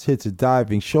Josh hits a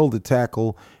diving shoulder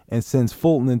tackle and sends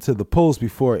Fulton into the post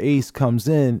before Ace comes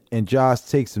in and Josh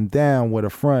takes him down with a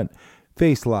front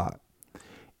face lock.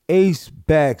 Ace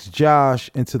backs Josh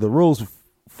into the ropes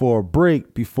for a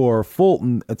break before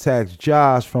Fulton attacks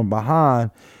Josh from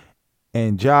behind,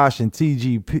 and Josh and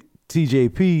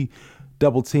TJP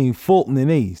double team Fulton and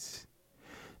Ace.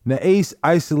 Now, Ace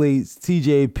isolates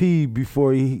TJP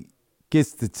before he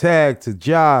gets the tag to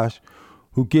Josh,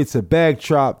 who gets a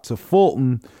backdrop to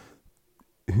Fulton,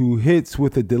 who hits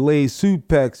with a delayed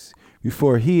suplex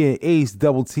before he and Ace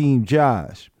double team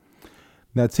Josh.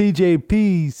 Now,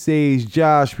 TJP saves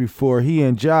Josh before he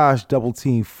and Josh double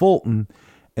team Fulton,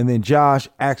 and then Josh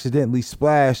accidentally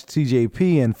splashed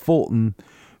TJP and Fulton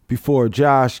before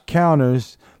Josh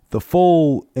counters the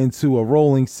fold into a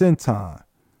rolling senton.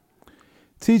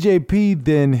 TJP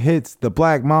then hits the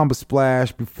Black Mamba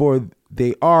splash before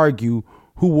they argue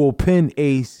who will pin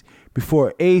Ace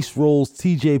before Ace rolls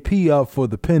TJP up for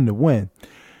the pin to win.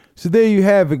 So there you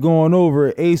have it going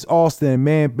over. Ace Austin and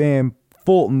Madman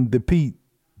Fulton defeats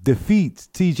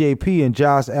TJP and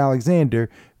Josh Alexander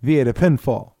via the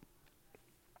pinfall.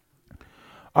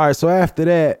 All right, so after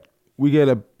that, we get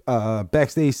a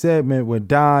backstage segment where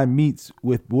Don meets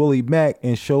with Willie Mack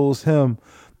and shows him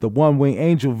the One Wing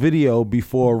Angel video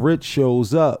before Rich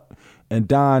shows up, and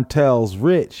Don tells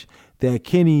Rich that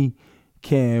Kenny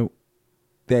can't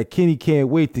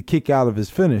wait to kick out of his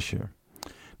finisher.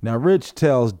 Now, Rich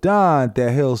tells Don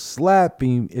that he'll slap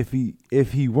him if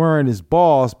he weren't his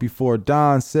boss before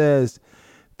Don says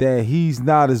that he's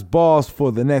not his boss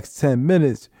for the next 10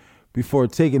 minutes before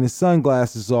taking his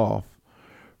sunglasses off.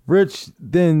 Rich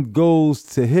then goes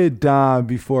to hit Don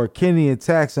before Kenny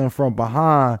attacks him from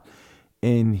behind,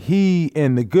 and he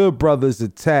and the Good Brothers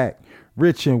attack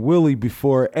Rich and Willie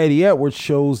before Eddie Edwards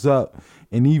shows up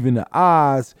and even the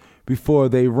odds before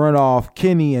they run off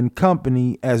Kenny and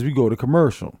company as we go to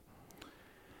commercial.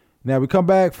 Now we come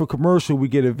back for commercial. We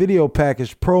get a video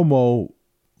package promo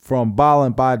from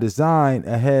Ballin' by Design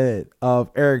ahead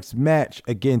of Eric's match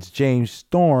against James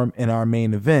Storm in our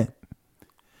main event.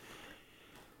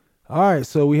 All right,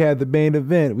 so we had the main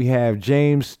event. We have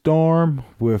James Storm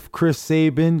with Chris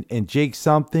Sabin and Jake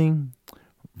Something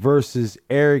versus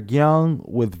Eric Young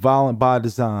with Violent by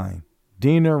Design,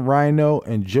 Dina Rhino,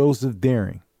 and Joseph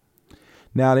Deering.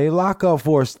 Now they lock up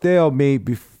for a stalemate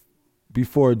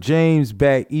before James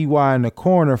backed EY in the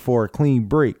corner for a clean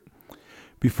break,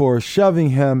 before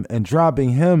shoving him and dropping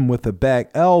him with a back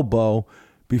elbow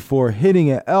before hitting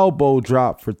an elbow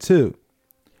drop for 2.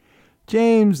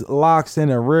 James locks in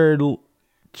a rear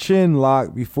chin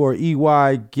lock before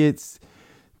EY gets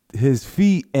his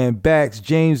feet and backs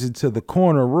James into the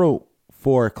corner rope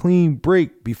for a clean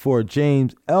break before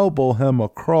James elbow him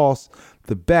across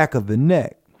the back of the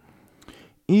neck.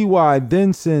 EY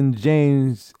then sends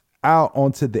James out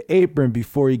onto the apron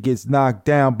before he gets knocked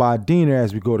down by Dina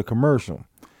as we go to commercial.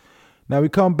 Now we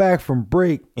come back from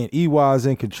break and EY is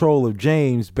in control of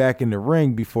James back in the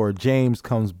ring before James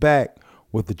comes back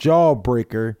with a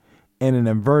jawbreaker and an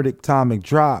inverted atomic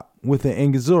drop with an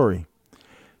Ingazuri.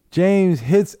 James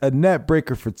hits a net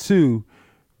breaker for 2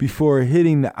 before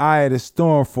hitting the Eye of the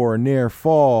Storm for a near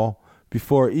fall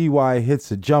before EY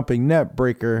hits a jumping net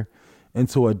breaker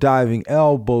into a diving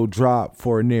elbow drop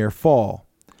for a near fall.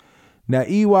 Now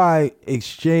EY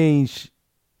exchanged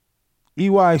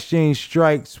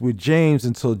strikes with James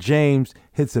until James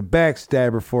hits a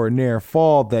backstabber for a near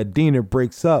fall that Dina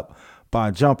breaks up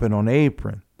by jumping on the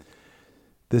apron.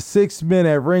 The 6 men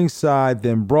at ringside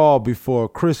then brawl before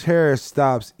Chris Harris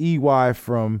stops EY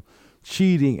from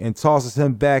cheating and tosses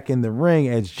him back in the ring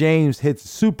as James hits a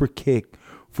super kick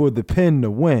for the pin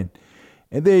to win.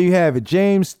 And there you have it.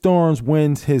 James Storm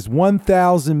wins his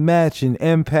 1,000th match in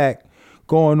Impact,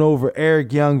 going over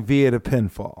Eric Young via the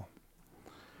pinfall.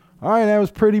 All right, that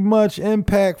was pretty much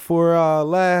Impact for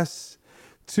last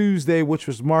Tuesday, which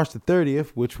was March the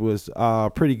 30th, which was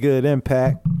pretty good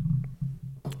Impact.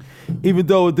 Even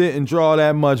though it didn't draw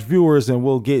that much viewers, and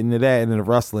we'll get into that in the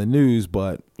wrestling news,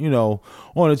 but, you know,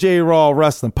 on a J.Raw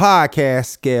Wrestling Podcast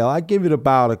scale, I give it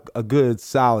about a good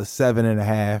solid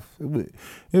 7.5.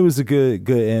 It was a good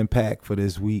Impact for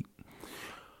this week.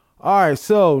 All right,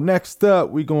 so next up,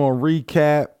 we're going to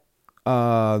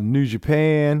recap New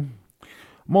Japan.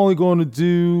 I'm only going to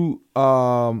do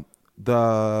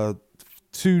the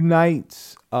 2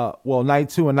 nights, night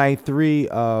 2 and night 3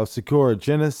 of Sakura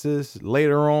Genesis.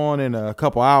 Later on in a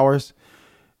couple hours,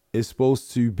 it's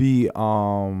supposed to be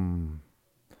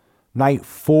night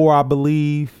 4, I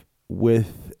believe,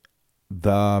 with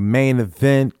the main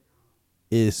event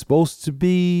is supposed to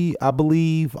be, I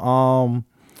believe,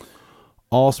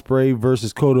 Ospreay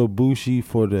versus Kota Ibushi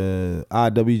for the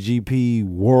IWGP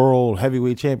World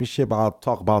Heavyweight Championship. I'll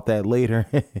talk about that later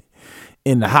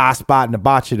in the high spot in the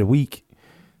botch of the week.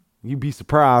 You'd be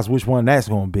surprised which one that's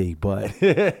going to be. But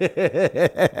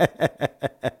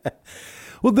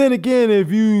well, then again, if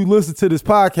you listen to this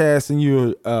podcast and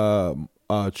you're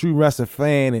a true wrestling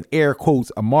fan and air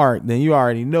quotes a mark, then you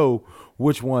already know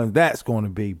which one that's going to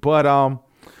be. But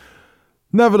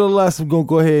nevertheless, I'm going to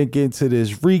go ahead and get into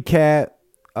this recap.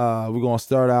 We're going to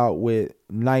start out with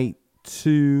night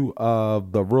 2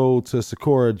 of the Road to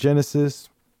Sakura Genesis.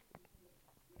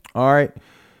 All right.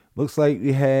 Looks like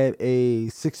we had a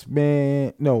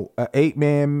 8-man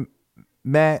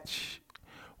match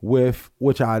with,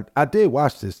 which I did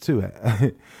watch this too.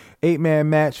 8-man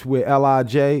match with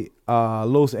LIJ,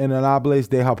 Los Innovables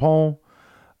de Japón,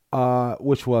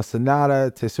 which was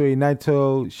Sonata, Tetsuya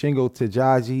Naito, Shingo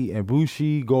Takagi, and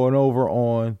Bushi going over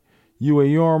on Yue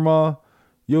Yorma,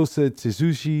 Yosa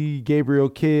Tsushi, Gabriel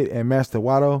Kidd, and Master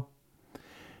Wato.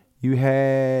 You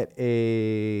had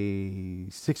a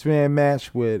 6-man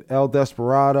match with El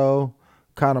Desperado,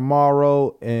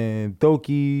 Kanemaru, and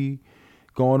Doki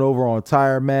going over on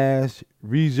Tire Mask,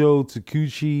 Rizo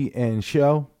Takuchi, and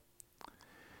Sho.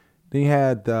 Then you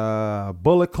had the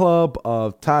Bullet Club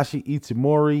of Tashi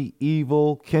Itamori,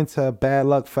 Evil, Kenta, Bad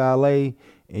Luck Fale, and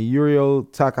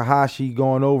Yuriko Takahashi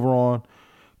going over on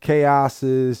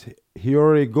Chaos's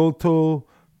Hiyori Goto,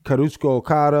 Kazuchika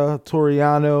Okada,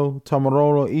 Toriano,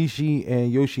 Tomohiro Ishii,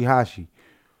 and Yoshihashi.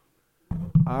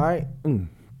 All right.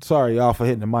 Sorry, y'all, for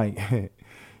hitting the mic.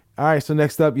 All right, so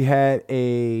next up, you had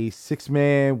a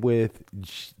 6-man with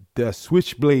the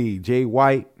Switchblade, Jay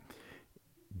White,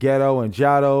 Geto and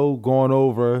Jado going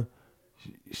over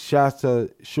Shasta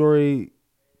Shuri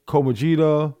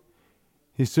Komajita,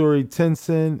 Hisuri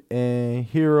Tensen, and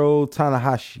Hiro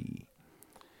Tanahashi.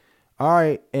 All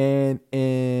right, and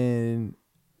in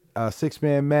a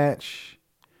 6-man match,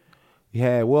 you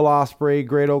had Will Ospreay,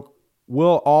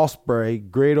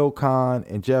 Great O'Khan,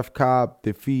 and Jeff Cobb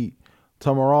defeat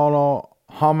Tomohiro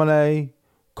Hamane,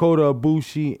 Kota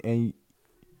Ibushi, and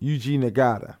Yuji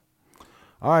Nagata.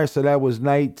 All right, so that was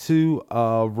night 2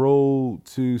 of Road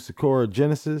to Sakura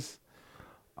Genesis.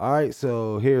 All right,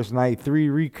 so here's night 3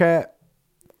 recap.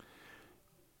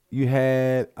 You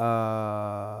had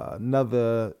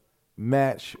another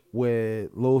match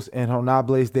with Los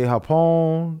Ingobernables de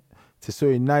Japón,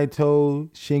 Tetsuya Naito,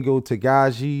 Shingo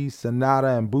Takagi,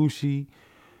 Sanada, and Bushi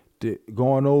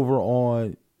going over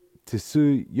on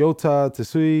Yota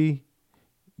Tsuji,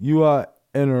 Yua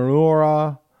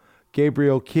Inamura,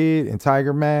 Gabriel Kidd, and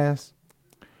Tiger Mask.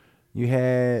 You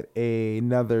had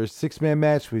another 6-man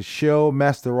match with Sho,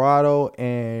 Mascherano,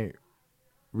 and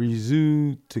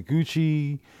Rizu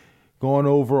Taguchi going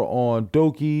over on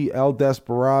Doki, El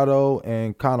Desperado,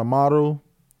 and Kanemaru.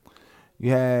 You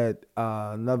had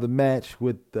another match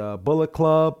with the Bullet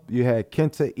Club. You had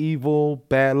Kenta Evil,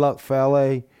 Bad Luck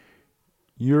Fale,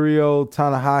 Yuriko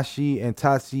Tanahashi, and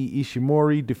Tatsuya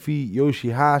Ishimori defeat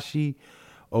Yoshihashi,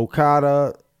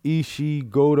 Okada, Ishii,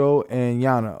 Goto, and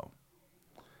Yano.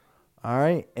 All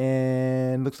right,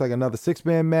 and looks like another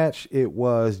 6-man match. It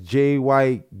was Jay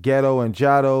White, Geto, and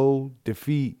Jado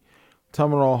defeat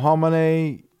Tomohiro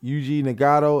Hamane, Yuji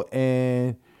Nagata,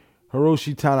 and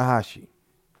Hiroshi Tanahashi.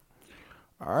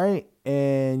 All right,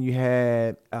 and you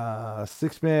had a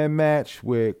 6-man match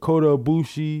with Kota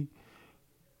Ibushi,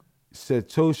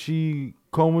 Satoshi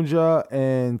Komuja,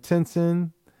 and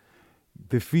Tensen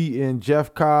defeating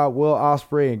Jeff Cobb, Will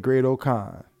Ospreay, and Great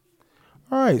O'Khan.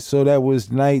 All right, so that was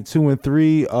night 2 and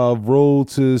 3 of Road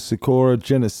to Sakura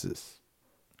Genesis.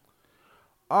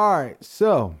 All right,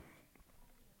 so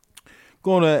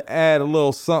going to add a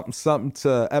little something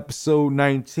to episode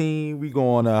 19. We're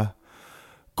going to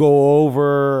go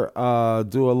over,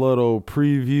 do a little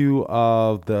preview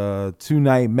of the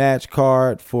 2-night match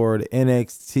card for the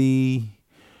NXT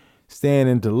Stand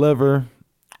and Deliver,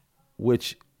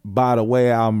 which, by the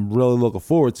way, I'm really looking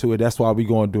forward to it. That's why we're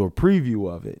going to do a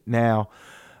preview of it. Now,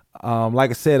 like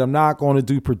I said, I'm not going to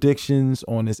do predictions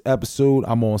on this episode.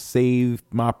 I'm going to save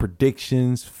my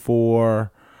predictions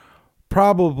for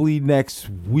probably next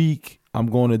week. I'm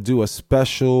going to do a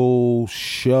special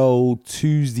show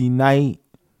Tuesday night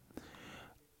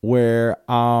where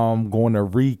I'm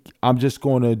just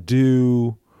going to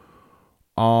do,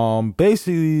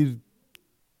 basically,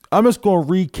 I'm just going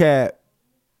to recap.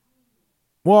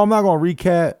 Well, I'm not going to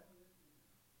recap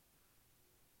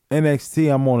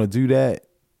NXT. I'm going to do that.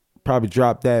 Probably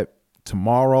drop that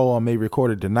tomorrow. I may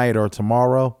record it tonight or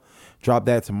tomorrow. Drop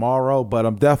that tomorrow. But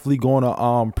I'm definitely going to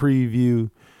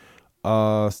preview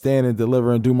Stand and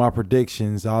Deliver and do my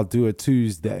predictions. I'll do it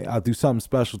Tuesday. I'll do something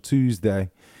special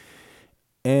Tuesday.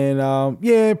 And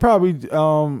probably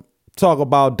talk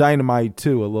about Dynamite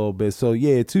too a little bit. So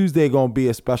yeah, Tuesday going to be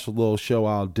a special little show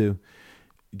I'll do.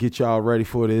 Get y'all ready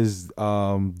for this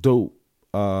dope,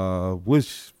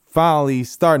 which finally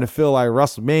starting to feel like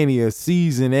WrestleMania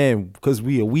season end because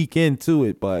we a week into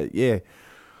it. But yeah,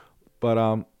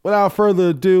 without further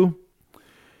ado,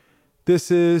 this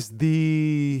is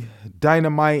the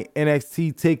Dynamite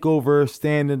NXT Takeover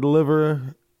Stand and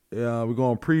Deliver. We're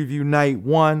going to preview night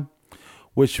 1,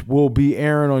 which will be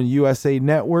airing on USA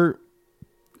Network.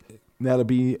 That'll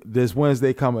be this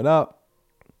Wednesday coming up.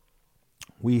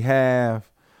 We have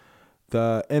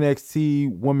the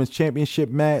NXT Women's Championship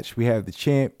match. We have the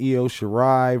champ Io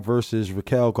Shirai versus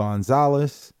Raquel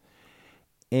Gonzalez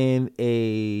in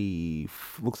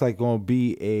looks like going to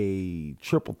be a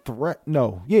triple threat.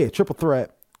 Triple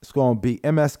threat. It's going to be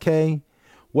MSK,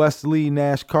 Wesley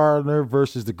Nash Carter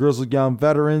versus the Grizzled Young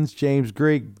Veterans, James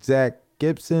Grigg, Zach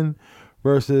Gibson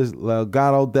versus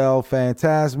Legado del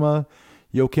Fantasma,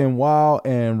 Joaquin Wild,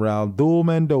 and Raul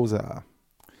Mendoza.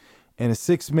 And a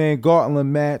 6-man gauntlet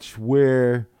match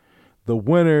where the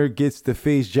winner gets to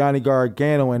face Johnny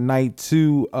Gargano in night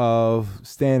 2 of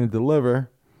Stand and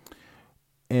Deliver.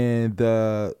 And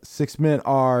the 6 men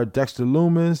are Dexter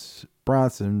Lumis,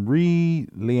 Bronson Reed,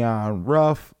 Leon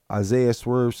Ruff, Isaiah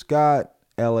Swerve Scott,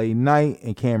 LA Knight,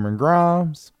 and Cameron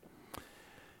Grimes.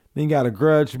 Then you got a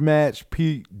grudge match,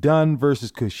 Pete Dunne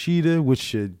versus Kushida, which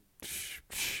should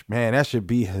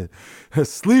be a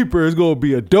sleeper. It's going to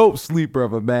be a dope sleeper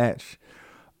of a match.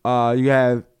 You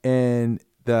have, and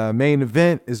the main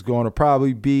event is going to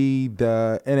probably be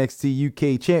the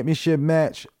NXT UK Championship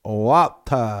match,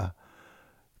 Oata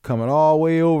coming all the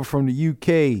way over from the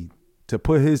UK to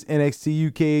put his NXT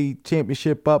UK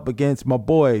championship up against my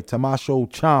boy Tommaso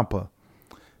Ciampa.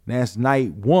 That's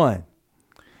night 1.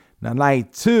 Now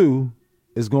night 2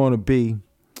 is going to be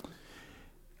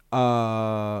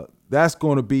that's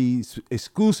going to be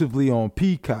exclusively on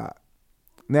Peacock.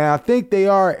 Now I think they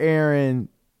are airing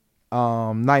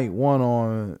night 1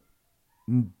 on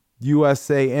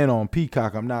USA and on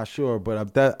Peacock. I'm not sure,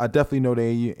 but I definitely know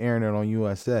they're airing it on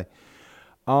USA.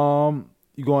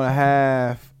 You're going to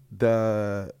have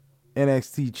the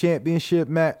NXT Championship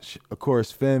match. Of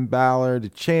course, Finn Balor, the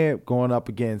champ, going up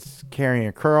against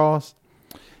Karrion Kross.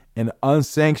 And the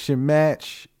unsanctioned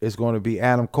match is going to be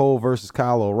Adam Cole versus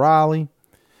Kyle O'Reilly.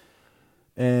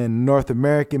 And North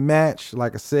American match,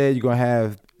 like I said, you're going to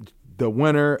have the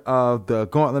winner of the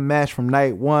gauntlet match from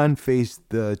night 1 face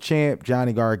the champ,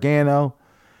 Johnny Gargano.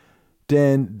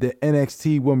 Then the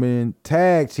NXT Women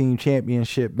Tag Team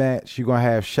Championship match, you're going to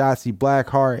have Shotzi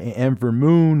Blackheart and Ember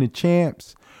Moon, the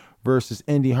champs, versus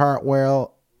Indy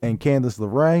Hartwell and Candice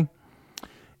LeRae.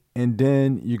 And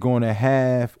then you're going to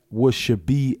have what should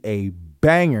be a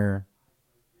banger.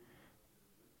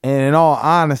 And in all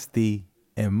honesty,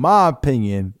 in my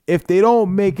opinion, if they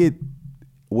don't make it,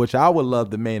 which I would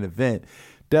love the main event,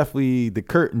 definitely the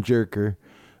curtain jerker,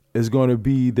 is going to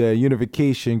be the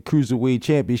Unification Cruiserweight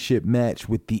Championship match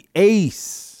with the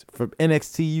ace from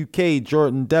NXT UK,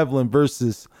 Jordan Devlin,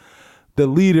 versus the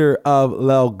leader of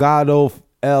Legado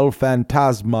El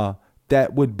Fantasma.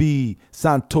 That would be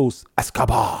Santos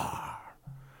Escobar.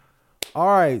 All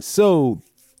right, so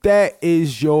that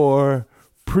is your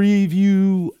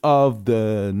preview of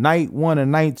the night 1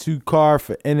 and night 2 card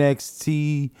for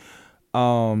NXT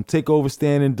Takeover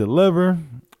Stand and Deliver,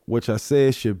 which I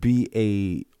said should be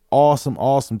a awesome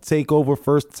takeover.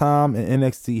 First time in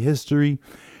NXT history.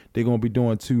 They're going to be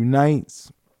doing 2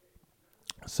 nights.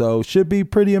 So should be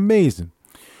pretty amazing.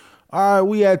 All right,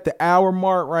 we at the hour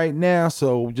mark right now,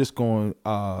 so we're just going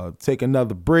to take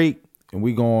another break, and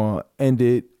we're going to end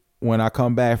it when I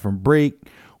come back from break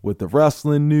with the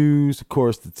wrestling news. Of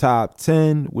course, the top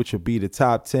 10, which will be the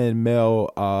top 10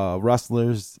 male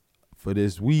wrestlers for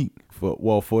this week,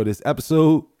 for this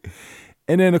episode.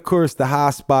 And then, of course, the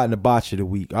high spot and the botch of the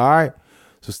week. All right,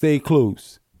 so stay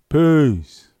close.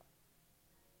 Peace.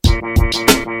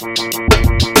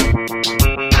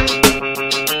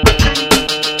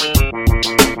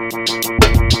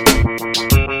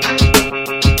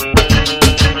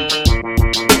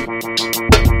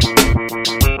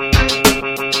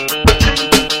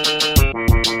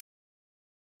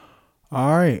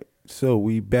 All right, so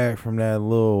we back from that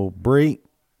little break.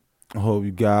 I hope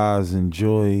you guys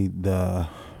enjoyed the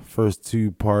first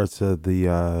 2 parts of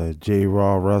the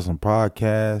J.Raw Wrestling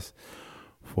Podcast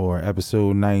for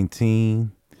episode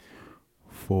 19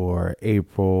 for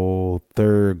April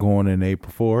 3rd going into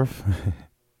April 4th.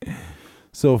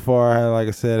 So far, like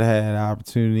I said, I had an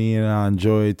opportunity and I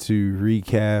enjoyed to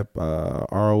recap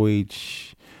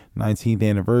ROH 19th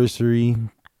anniversary.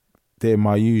 Did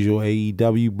my usual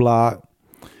AEW block.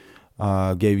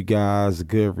 Gave you guys a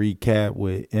good recap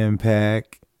with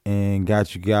Impact and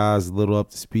got you guys a little up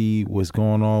to speed what's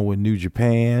going on with New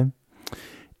Japan.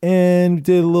 And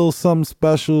did a little something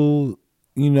special,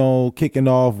 kicking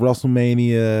off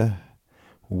WrestleMania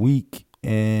week.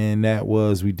 And that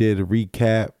was, we did a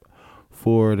recap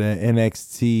for the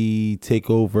NXT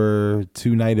TakeOver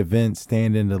 2-night event,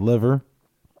 Stand and Deliver.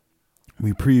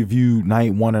 We previewed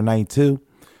night 1 and night 2.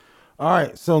 All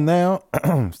right, so now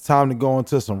it's time to go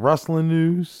into some wrestling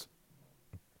news.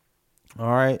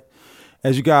 All right.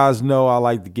 As you guys know, I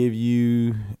like to give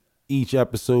you each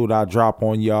episode I drop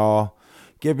on y'all.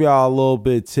 Give y'all a little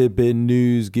bit of tidbit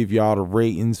news, give y'all the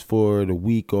ratings for the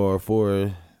week or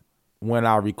for when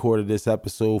I recorded this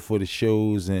episode for the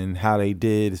shows and how they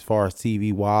did as far as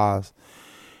TV wise.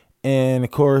 And of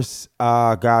course,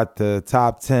 I got the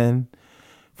top 10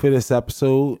 for this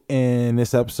episode, and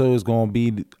this episode is going to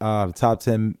be the top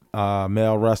 10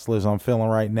 male wrestlers I'm feeling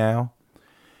right now.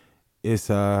 It's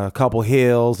a couple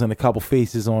heels and a couple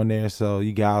faces on there, so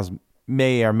you guys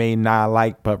may or may not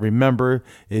like, but remember,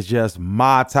 it's just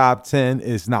my top 10.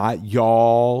 It's not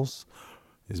y'all's.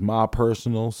 It's my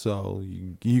personal, so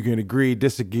you can agree,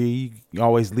 disagree. You can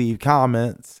always leave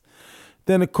comments.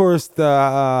 Then, of course,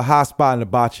 the hot spot and the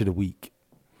botch of the week.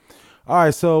 All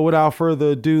right, so without further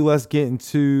ado, let's get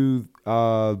into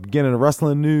beginning of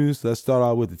wrestling news. Let's start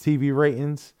out with the TV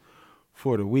ratings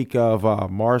for the week of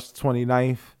March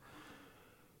 29th.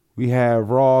 We have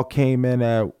Raw came in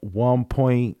at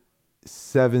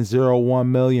 1.701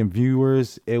 million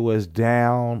viewers. It was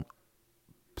down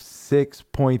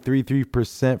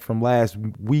 6.33% from last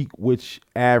week, which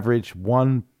averaged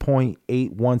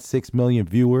 1.816 million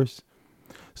viewers.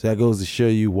 So that goes to show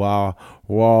you why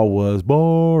Raw was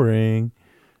boring.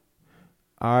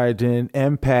 All right, then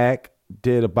Impact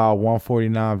did about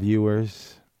 149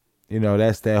 viewers. You know,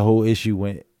 that's that whole issue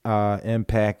with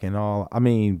Impact and all. I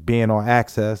mean, being on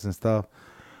Access and stuff.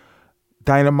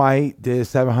 Dynamite did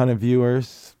 700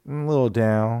 viewers, a little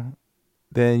down.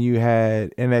 Then you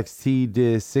had NXT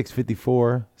did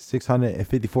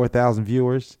 654,000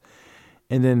 viewers.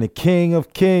 And then the King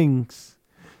of Kings,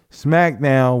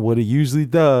 SmackDown, what it usually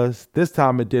does, this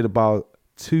time it did about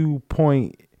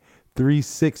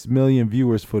 2.36 million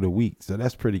viewers for the week. So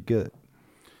that's pretty good.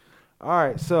 All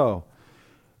right, so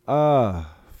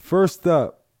first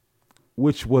up,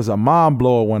 which was a mind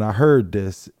blower when I heard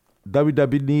this,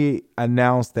 WWE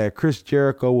announced that Chris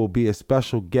Jericho will be a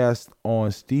special guest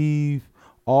on Steve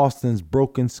Austin's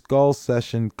Broken Skull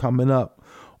session coming up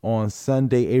on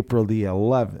Sunday, April the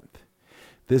 11th.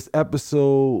 This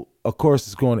episode, of course,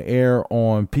 is going to air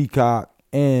on Peacock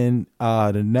and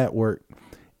the network,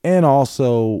 and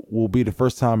also will be the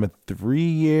first time in 3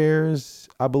 years,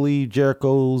 I believe,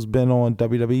 Jericho's been on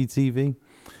WWE TV.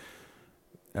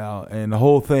 And the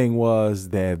whole thing was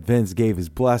that Vince gave his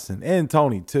blessing, and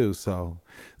Tony too. So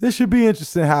this should be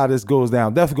interesting how this goes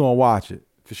down. Definitely gonna watch it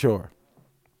for sure.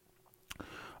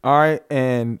 All right,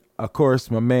 and of course,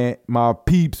 my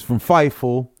peeps from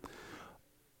Fightful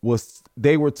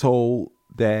they were told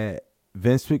that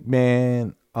Vince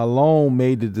McMahon alone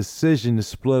made the decision to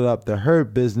split up the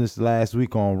Hurt Business last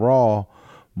week on Raw,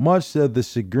 much to the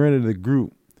chagrin of the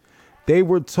group. They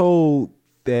were told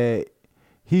that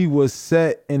he was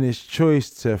set in his choice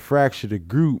to fracture the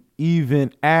group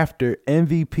even after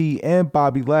MVP and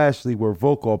Bobby Lashley were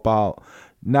vocal about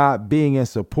not being in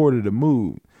support of the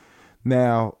move.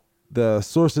 Now, the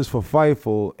sources for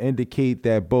Fightful indicate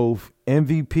that both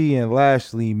MVP and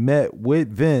Lashley met with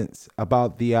Vince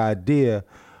about the idea,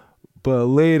 but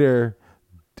later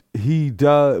he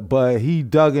dug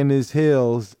in his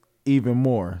heels even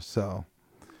more. So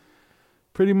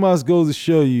pretty much goes to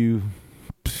show you,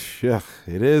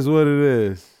 it is what it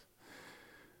is.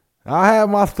 I have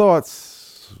my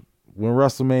thoughts when I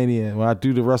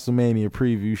do the WrestleMania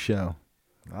preview show.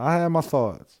 I have my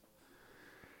thoughts.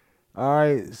 All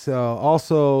right, so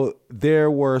also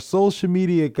there were social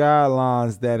media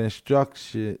guidelines that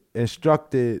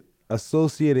instructed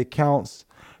associate accounts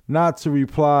not to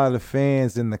reply to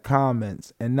fans in the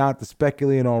comments and not to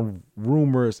speculate on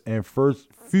rumors and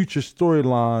future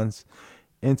storylines,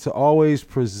 and to always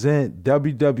present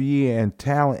WWE and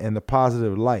talent in a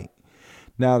positive light.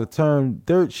 Now, the term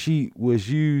dirt sheet was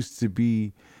used to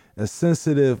be a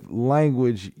sensitive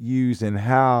language used and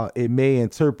how it may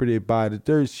interpreted by the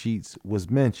dirt sheets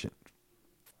was mentioned.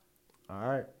 All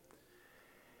right.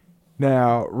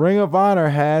 Now, Ring of Honor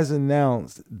has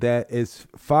announced that its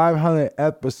 500th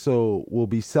episode will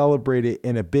be celebrated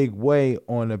in a big way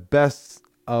on the Best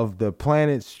of the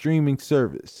Planet streaming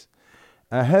service.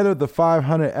 Ahead of the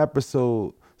 500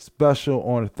 episode special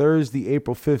on Thursday,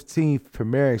 April 15th,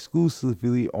 premiere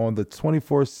exclusively on the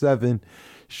 24/7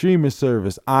 streaming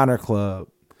service Honor Club,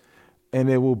 and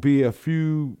there will be a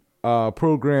few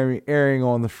programming airing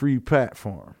on the free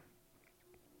platform.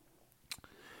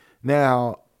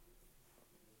 Now,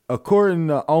 according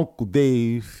to Uncle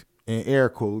Dave, in air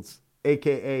quotes,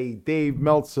 aka Dave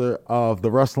Meltzer of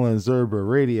the Wrestling Observer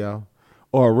Radio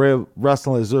or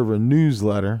Wrestling Observer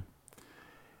newsletter,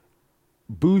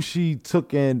 Bushi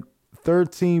took in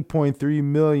 $13.3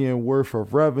 million worth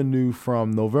of revenue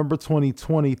from November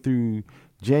 2020 through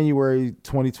January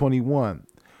 2021.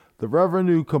 The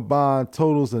revenue combined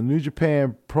totals of New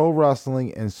Japan Pro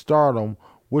Wrestling and Stardom,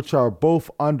 which are both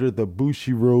under the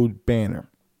Bushi Road banner.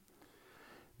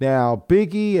 Now,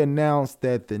 Big E announced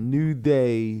that the New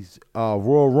Day's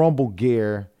Royal Rumble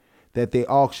gear that they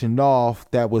auctioned off,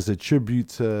 that was a tribute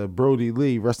to Brody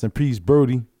Lee, rest in peace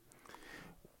Brody,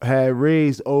 had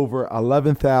raised over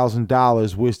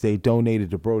 $11,000, which they donated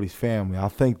to Brody's family. I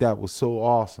think that was so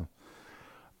awesome.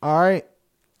 All right.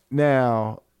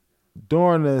 Now,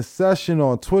 during the session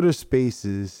on Twitter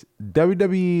Spaces,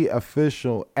 WWE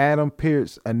official Adam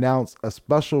Pearce announced a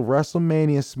special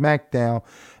WrestleMania SmackDown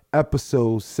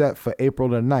episode set for April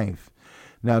the 9th.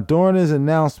 Now, during his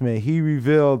announcement, he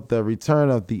revealed the return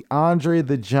of the Andre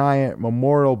the Giant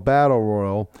Memorial Battle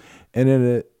Royal, and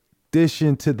in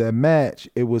addition to the match,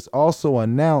 it was also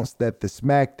announced that the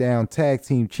SmackDown Tag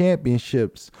Team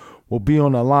Championships will be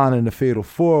on the line in the Fatal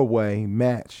 4-Way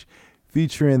match,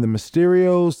 featuring the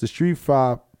Mysterios, the Street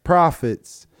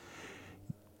Profits,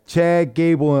 Chad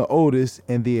Gable and Otis,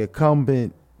 and the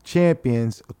incumbent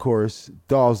champions, of course,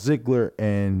 Dolph Ziggler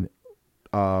and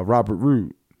Robert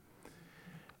Roode.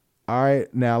 All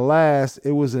right, now last,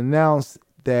 it was announced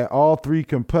that all three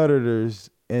competitors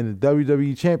in the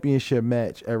WWE Championship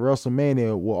match at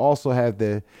WrestleMania will also have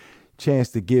the chance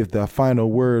to give the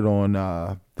final word on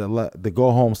the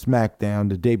go home SmackDown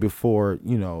the day before,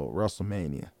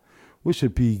 WrestleMania, which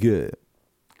should be good.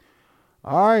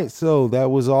 All right, so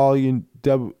that was all your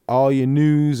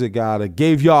news. I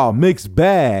gave y'all a mixed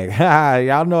bag.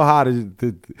 Y'all know how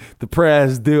the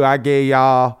press do. I gave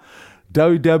y'all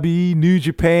WWE, New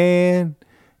Japan,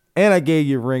 and I gave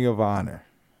you Ring of Honor.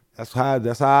 That's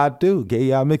how I do. Gave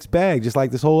y'all a mixed bag, just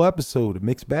like this whole episode, a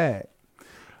mixed bag.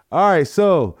 All right,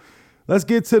 so let's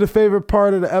get to the favorite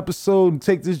part of the episode and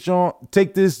take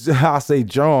this, I say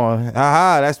John.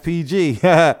 Haha, that's PG.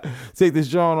 Take this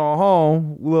John on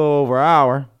home, a little over an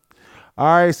hour.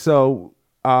 All right, so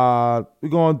we're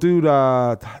going to do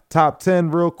the top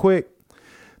 10 real quick.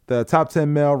 The top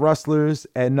 10 male wrestlers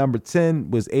at number 10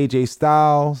 was AJ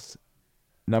Styles.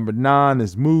 Number 9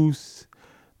 is Moose.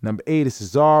 Number 8 is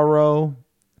Cesaro.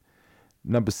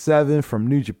 Number 7 from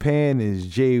New Japan is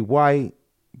Jay White.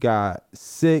 Got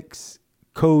 6,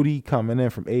 Cody coming in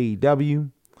from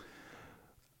AEW.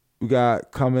 We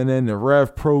got coming in the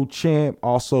Rev Pro champ,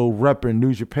 also repping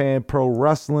New Japan Pro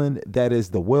Wrestling. That is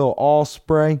the Will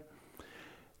Ospreay.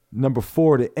 Number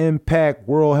 4, the Impact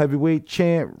World Heavyweight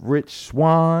Champ, Rich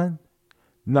Swann.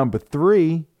 Number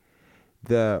 3,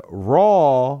 the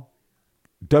Raw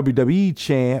WWE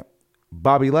Champ,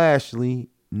 Bobby Lashley.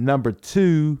 Number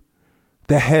 2,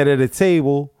 the head of the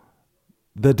table,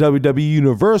 the WWE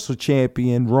Universal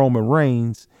Champion, Roman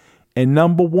Reigns. And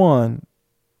number 1,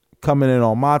 coming in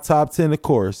on my top 10, of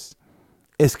course,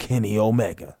 is Kenny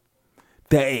Omega,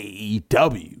 the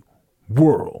AEW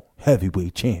World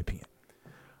Heavyweight Champion.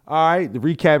 All right, to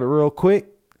recap it real quick.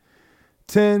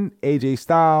 10, AJ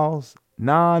Styles.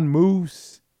 9,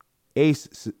 Moose. 8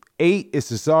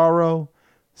 is Cesaro.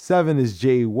 7 is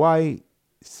Jay White.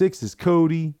 6 is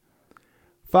Cody.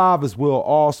 5 is Will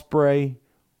Ospreay.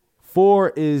 4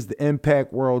 is the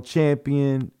Impact World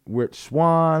Champion, Rich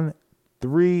Swann.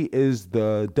 3 is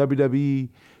the WWE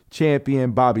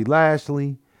Champion, Bobby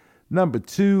Lashley. Number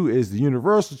 2 is the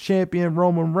Universal Champion,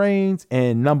 Roman Reigns.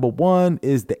 And number 1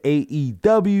 is the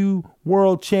AEW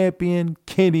World Champion,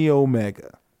 Kenny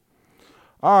Omega.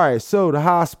 All right, so the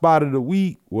high spot of the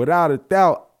week, without a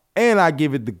doubt, and I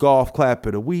give it the golf clap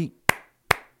of the week.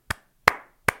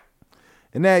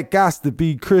 And that got to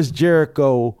be Chris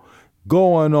Jericho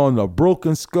going on the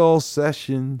Broken Skull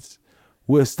sessions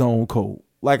with Stone Cold.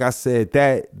 Like I said,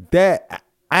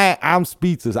 I'm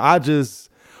speechless. I just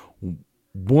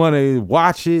want to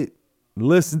watch it,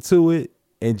 listen to it,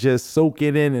 and just soak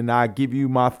it in, and I'll give you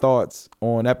my thoughts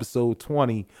on episode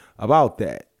 20 about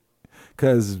that,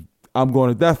 because I'm going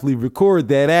to definitely record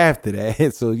that after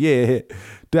that. So yeah,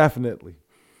 definitely.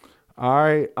 All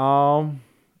right. Of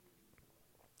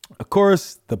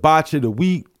course, the botch of the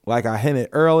week, like I hinted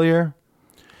earlier,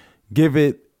 give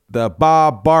it the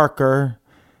Bob Barker,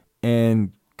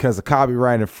 and because of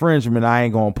copyright infringement, I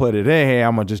ain't gonna put it in here.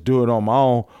 I'm gonna just do it on my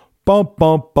own. Bum,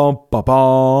 bum, bum, bum,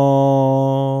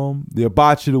 bum. The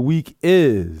botch of the week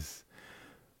is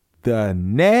the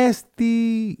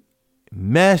nasty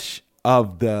mesh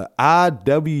of the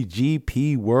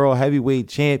IWGP World Heavyweight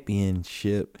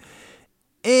Championship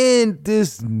and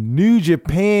this New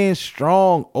Japan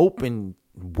Strong Open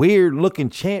weird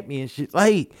looking championship.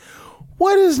 Like,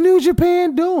 what is New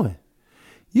Japan doing?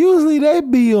 Usually they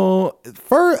be on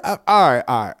first. All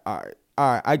right.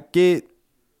 I get.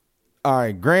 All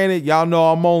right, granted, y'all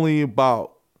know I'm only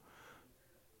about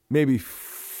maybe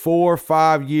 4 or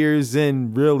 5 years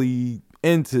in, really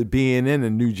into being in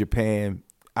a New Japan.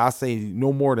 I say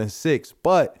no more than 6,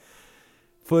 but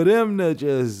for them to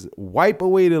just wipe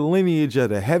away the lineage of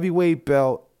the heavyweight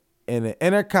belt and the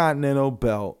Intercontinental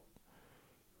belt,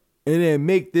 and then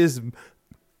make this,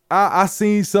 I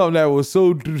seen something that was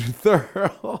so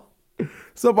thorough.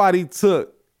 Somebody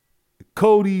took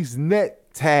Cody's neck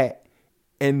tat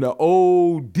and the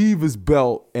old Divas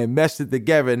belt and meshed it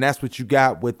together, and that's what you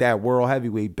got with that World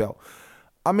Heavyweight belt.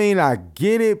 I mean, I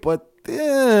get it, but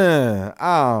I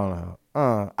don't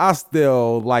know. I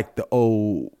still like the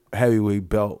old heavyweight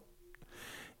belt.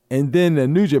 And then the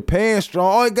New Japan Strong,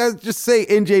 all you guys just say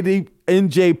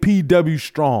NJPW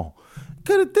Strong.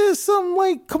 Could have did something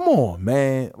like, come on,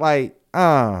 man. Like,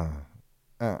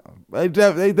 they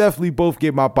definitely both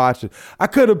get my botch. I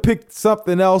could have picked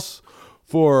something else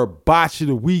for botch of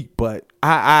the week, but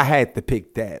I had to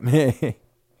pick that, man.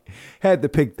 Had to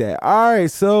pick that. All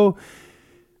right, so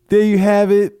there you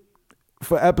have it.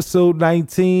 for episode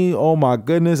 19. Oh my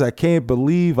goodness, I can't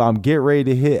believe I'm getting ready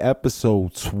to hit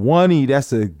episode 20.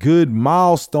 That's a good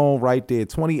milestone right there.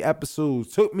 20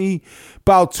 episodes. Took me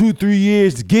about 2-3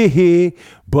 years to get here,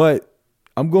 but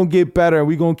I'm gonna get better and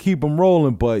we're gonna keep them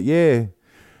rolling. But yeah,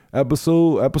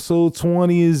 episode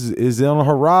 20 is on the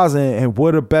horizon, and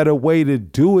what a better way to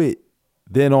do it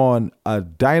than on a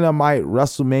Dynamite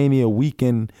WrestleMania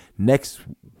weekend next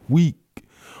week.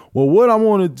 Well, what I'm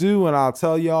going to do, and I'll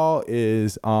tell y'all,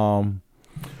 is the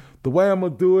way I'm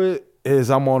going to do it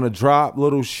is I'm going to drop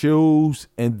little shows,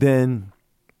 and then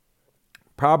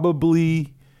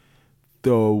probably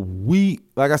the week,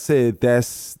 like I said,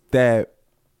 that's that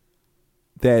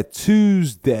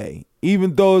Tuesday,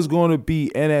 even though it's going to be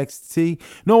NXT. You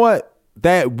know what?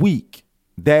 That week,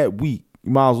 you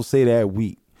might as well say that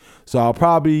week. So I'll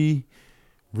probably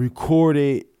record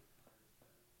it.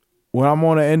 What I'm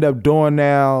going to end up doing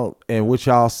now, and what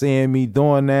y'all seeing me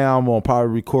doing now, I'm going to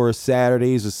probably record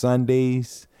Saturdays or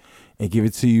Sundays and give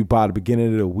it to you by the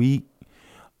beginning of the week.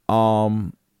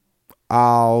 I'll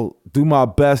do my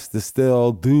best to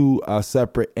still do a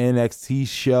separate NXT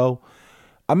show.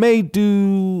 I may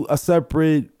do a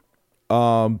separate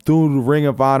do the Ring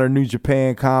of Honor New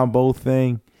Japan combo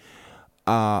thing.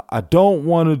 I don't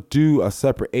want to do a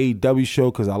separate AEW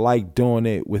show because I like doing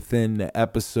it within the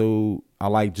episode. I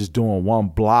like just doing one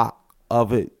block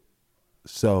of it.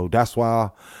 So that's why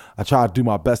I try to do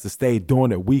my best to stay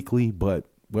doing it weekly. But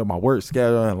with my work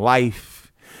schedule and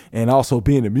life, and also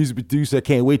being a music producer, I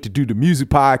can't wait to do the music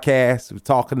podcast. We were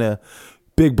talking to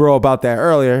Big Bro about that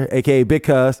earlier, aka Big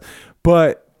Cuz.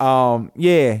 But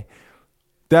yeah,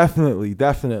 definitely.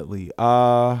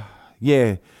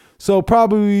 Yeah. So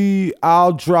probably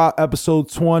I'll drop episode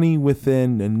 20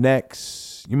 within the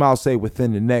next, you might say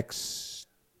within the next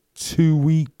 2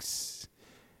 weeks.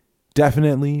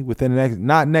 Definitely within the next,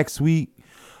 not next week,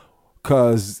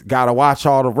 because gotta watch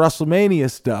all the WrestleMania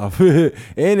stuff and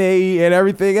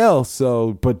everything else.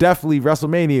 So, but definitely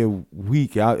WrestleMania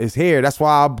week is here. That's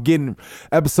why I'm getting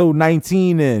episode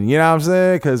 19 in, you know what I'm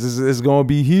saying? Because it's going to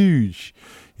be huge.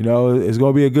 You know, it's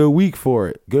going to be a good week for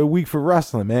it. Good week for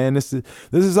wrestling, man. This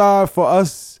is our, for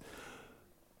us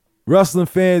wrestling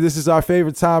fans, this is our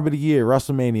favorite time of the year,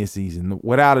 WrestleMania season,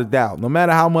 without a doubt. No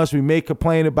matter how much we may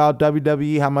complain about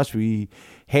WWE, how much we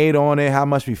hate on it, how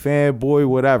much we fanboy,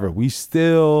 whatever, we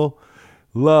still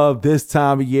love this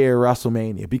time of year,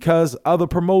 WrestleMania, because other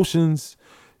promotions,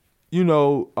 you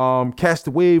know, catch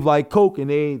the wave like Coke, and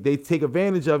they take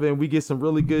advantage of it, and we get some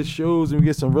really good shows, and we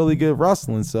get some really good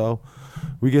wrestling. So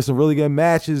we get some really good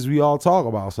matches we all talk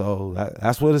about. So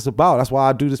that's what it's about. That's why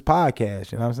I do this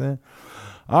podcast. You know what I'm saying?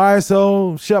 All right,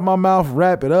 so shut my mouth,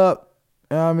 wrap it up.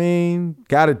 You know what I mean?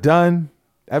 Got it done.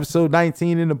 Episode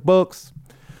 19 in the books.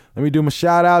 Let me do my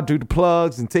shout out, do the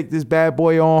plugs, and take this bad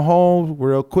boy on home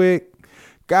real quick.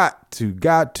 Got to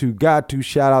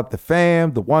shout out the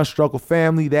fam, the One Struggle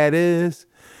family that is.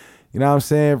 You know what I'm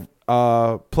saying?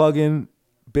 Plugging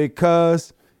Big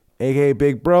Cuz, aka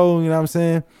Big Bro, you know what I'm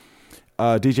saying?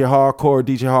 DJ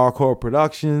Hardcore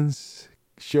Productions.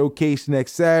 Showcase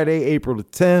next Saturday, April the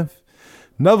 10th.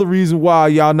 Another reason why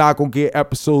y'all not gonna get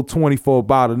episode 20 for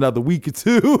about another week or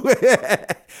two.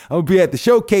 I'm gonna be at the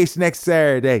showcase next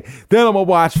Saturday. Then I'm gonna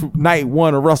watch night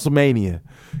 1 of WrestleMania.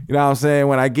 You know what I'm saying?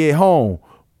 When I get home.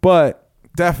 But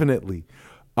definitely,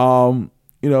 you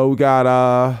know, we got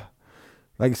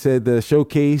like I said, the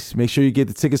showcase. Make sure you get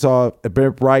the tickets on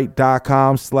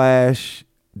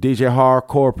eventbrite.com/DJ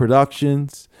Hardcore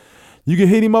Productions. You can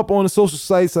hit him up on the social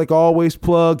sites like I always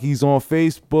plug. He's on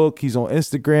Facebook. He's on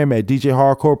Instagram at DJ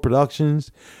Hardcore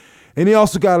Productions. And he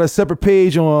also got a separate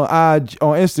page on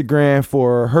Instagram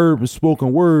for Herb and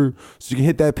Spoken Word. So you can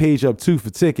hit that page up too for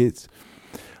tickets.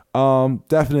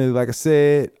 Definitely, like I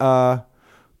said, of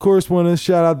course, want to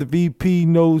shout out the VP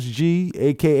Nose G,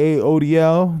 aka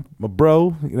ODL, my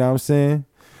bro. You know what I'm saying?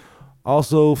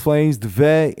 Also, Flames the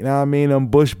Vet, you know what I mean? Them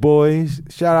Bush Boys.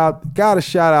 Gotta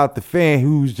shout out the fan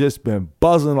who's just been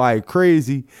buzzing like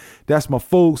crazy. That's my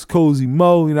folks, Cozy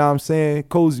Mo, you know what I'm saying?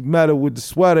 Cozy Metal with the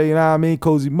sweater, you know what I mean?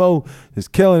 Cozy Mo is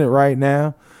killing it right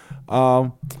now.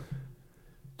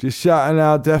 Just shouting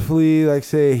out, definitely, like I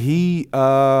said,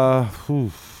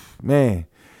 man,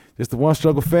 just the One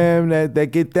Struggle fam that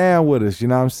get down with us, you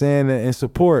know what I'm saying? And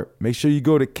support. Make sure you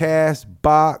go to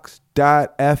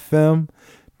castbox.fm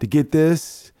to get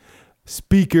this.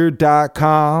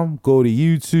 Speaker.com. Go to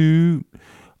YouTube.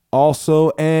 Also,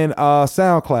 and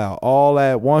SoundCloud. All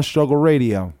at One Struggle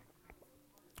Radio.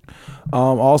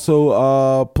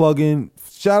 Also, plug in.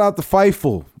 Shout out to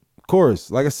Fightful. Of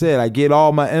course, like I said, I get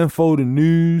all my info, the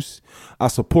news. I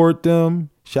support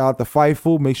them. Shout out to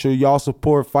Fightful. Make sure y'all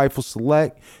support Fightful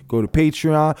Select. Go to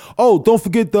Patreon. Oh, don't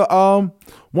forget the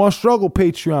One Struggle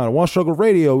Patreon, One Struggle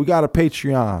Radio. We got a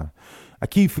Patreon. I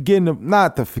keep forgetting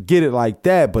not to forget it like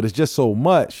that, but it's just so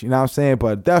much. You know what I'm saying?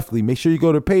 But definitely make sure you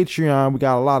go to Patreon. We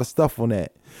got a lot of stuff on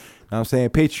that. You know what I'm saying?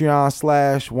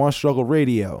 Patreon/One Struggle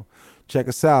Radio. Check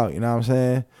us out. You know what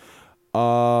I'm saying?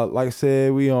 Like I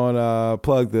said, we on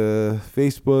plug the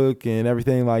Facebook and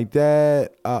everything like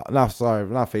that. Not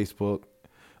Facebook.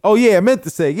 Oh yeah, I meant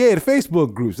to say, the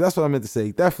Facebook groups. That's what I meant to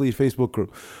say. Definitely a Facebook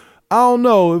group. I don't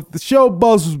know if the show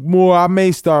buzzes more, I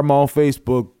may start my own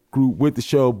Facebook group with the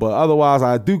show, but otherwise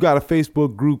I do got a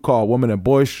Facebook group called Women and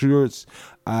Boy Shirts.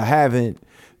 I haven't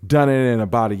done it in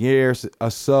about a year or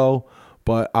so,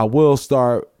 but I will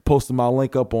start posting my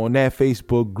link up on that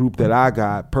Facebook group that I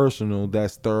got personal.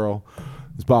 That's thorough.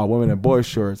 It's about women and boy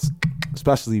shirts,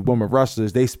 especially women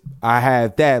wrestlers. I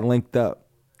have that linked up.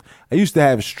 I used to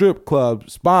have a strip club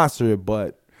sponsored,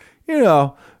 but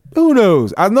who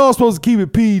knows? I know I'm supposed to keep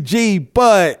it PG,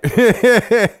 but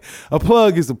a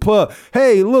plug is a plug.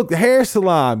 Hey, look, the hair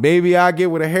salon. Maybe I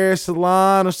get with a hair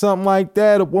salon or something like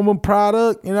that, a woman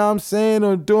product, you know what I'm saying?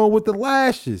 Or doing with the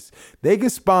lashes. They can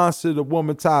sponsor the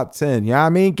woman top 10. You know what I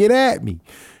mean? Get at me.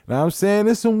 You know what I'm saying?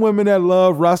 There's some women that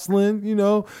love wrestling,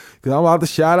 because I'm about to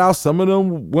shout out some of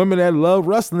them women that love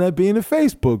wrestling that be in the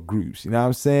Facebook groups. You know what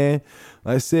I'm saying?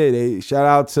 Like I said, shout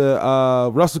out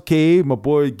to Russell Cave, my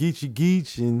boy Geechee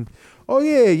Geech, and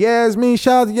Yasmin.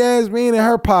 Shout out to Yasmin and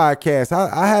her podcast.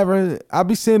 I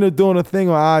be seeing her doing a thing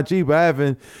on IG, but I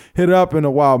haven't hit her up in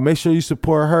a while. Make sure you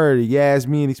support her, the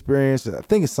Yasmin Experience. I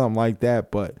think it's something like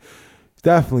that, but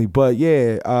definitely. But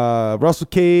Russell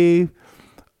Cave,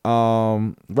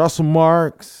 Russell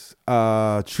Marks,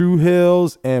 True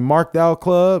Hills, and Marked Out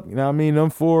Club. You know what I mean? Them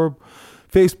four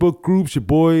Facebook groups your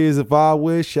boy is involved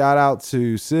with. Shout out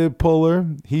to Sid Puller.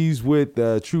 He's with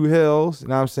True Hills. You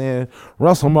know what I'm saying?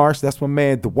 Russell Marks, that's my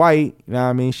man Dwight. You know what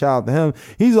I mean? Shout out to him.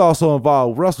 He's also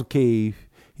involved with Russell Cave.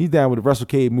 He's down with the Russell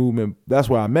Cave movement. That's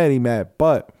where I met him at.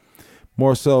 But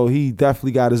more so, he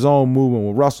definitely got his own movement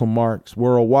with Russell Marks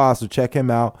worldwide. So check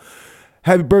him out.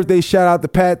 Happy birthday, shout out to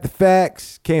Pat the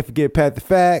Facts. Can't forget Pat the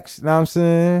Facts. You know what I'm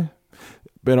saying?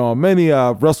 Been on many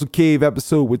Russell Cave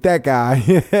episode with that guy.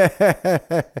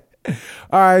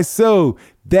 All right, so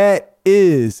that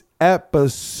is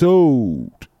episode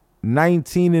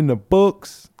 19 in the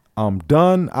books. I'm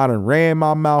done. I done ran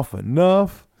my mouth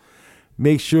enough.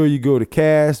 Make sure you go to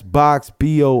Castbox,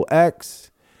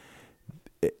 BOX,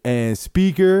 and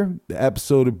Speaker. The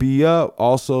episode will be up.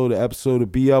 Also, the episode will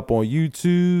be up on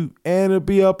YouTube, and it'll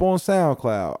be up on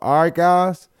SoundCloud. All right,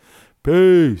 guys.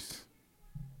 Peace.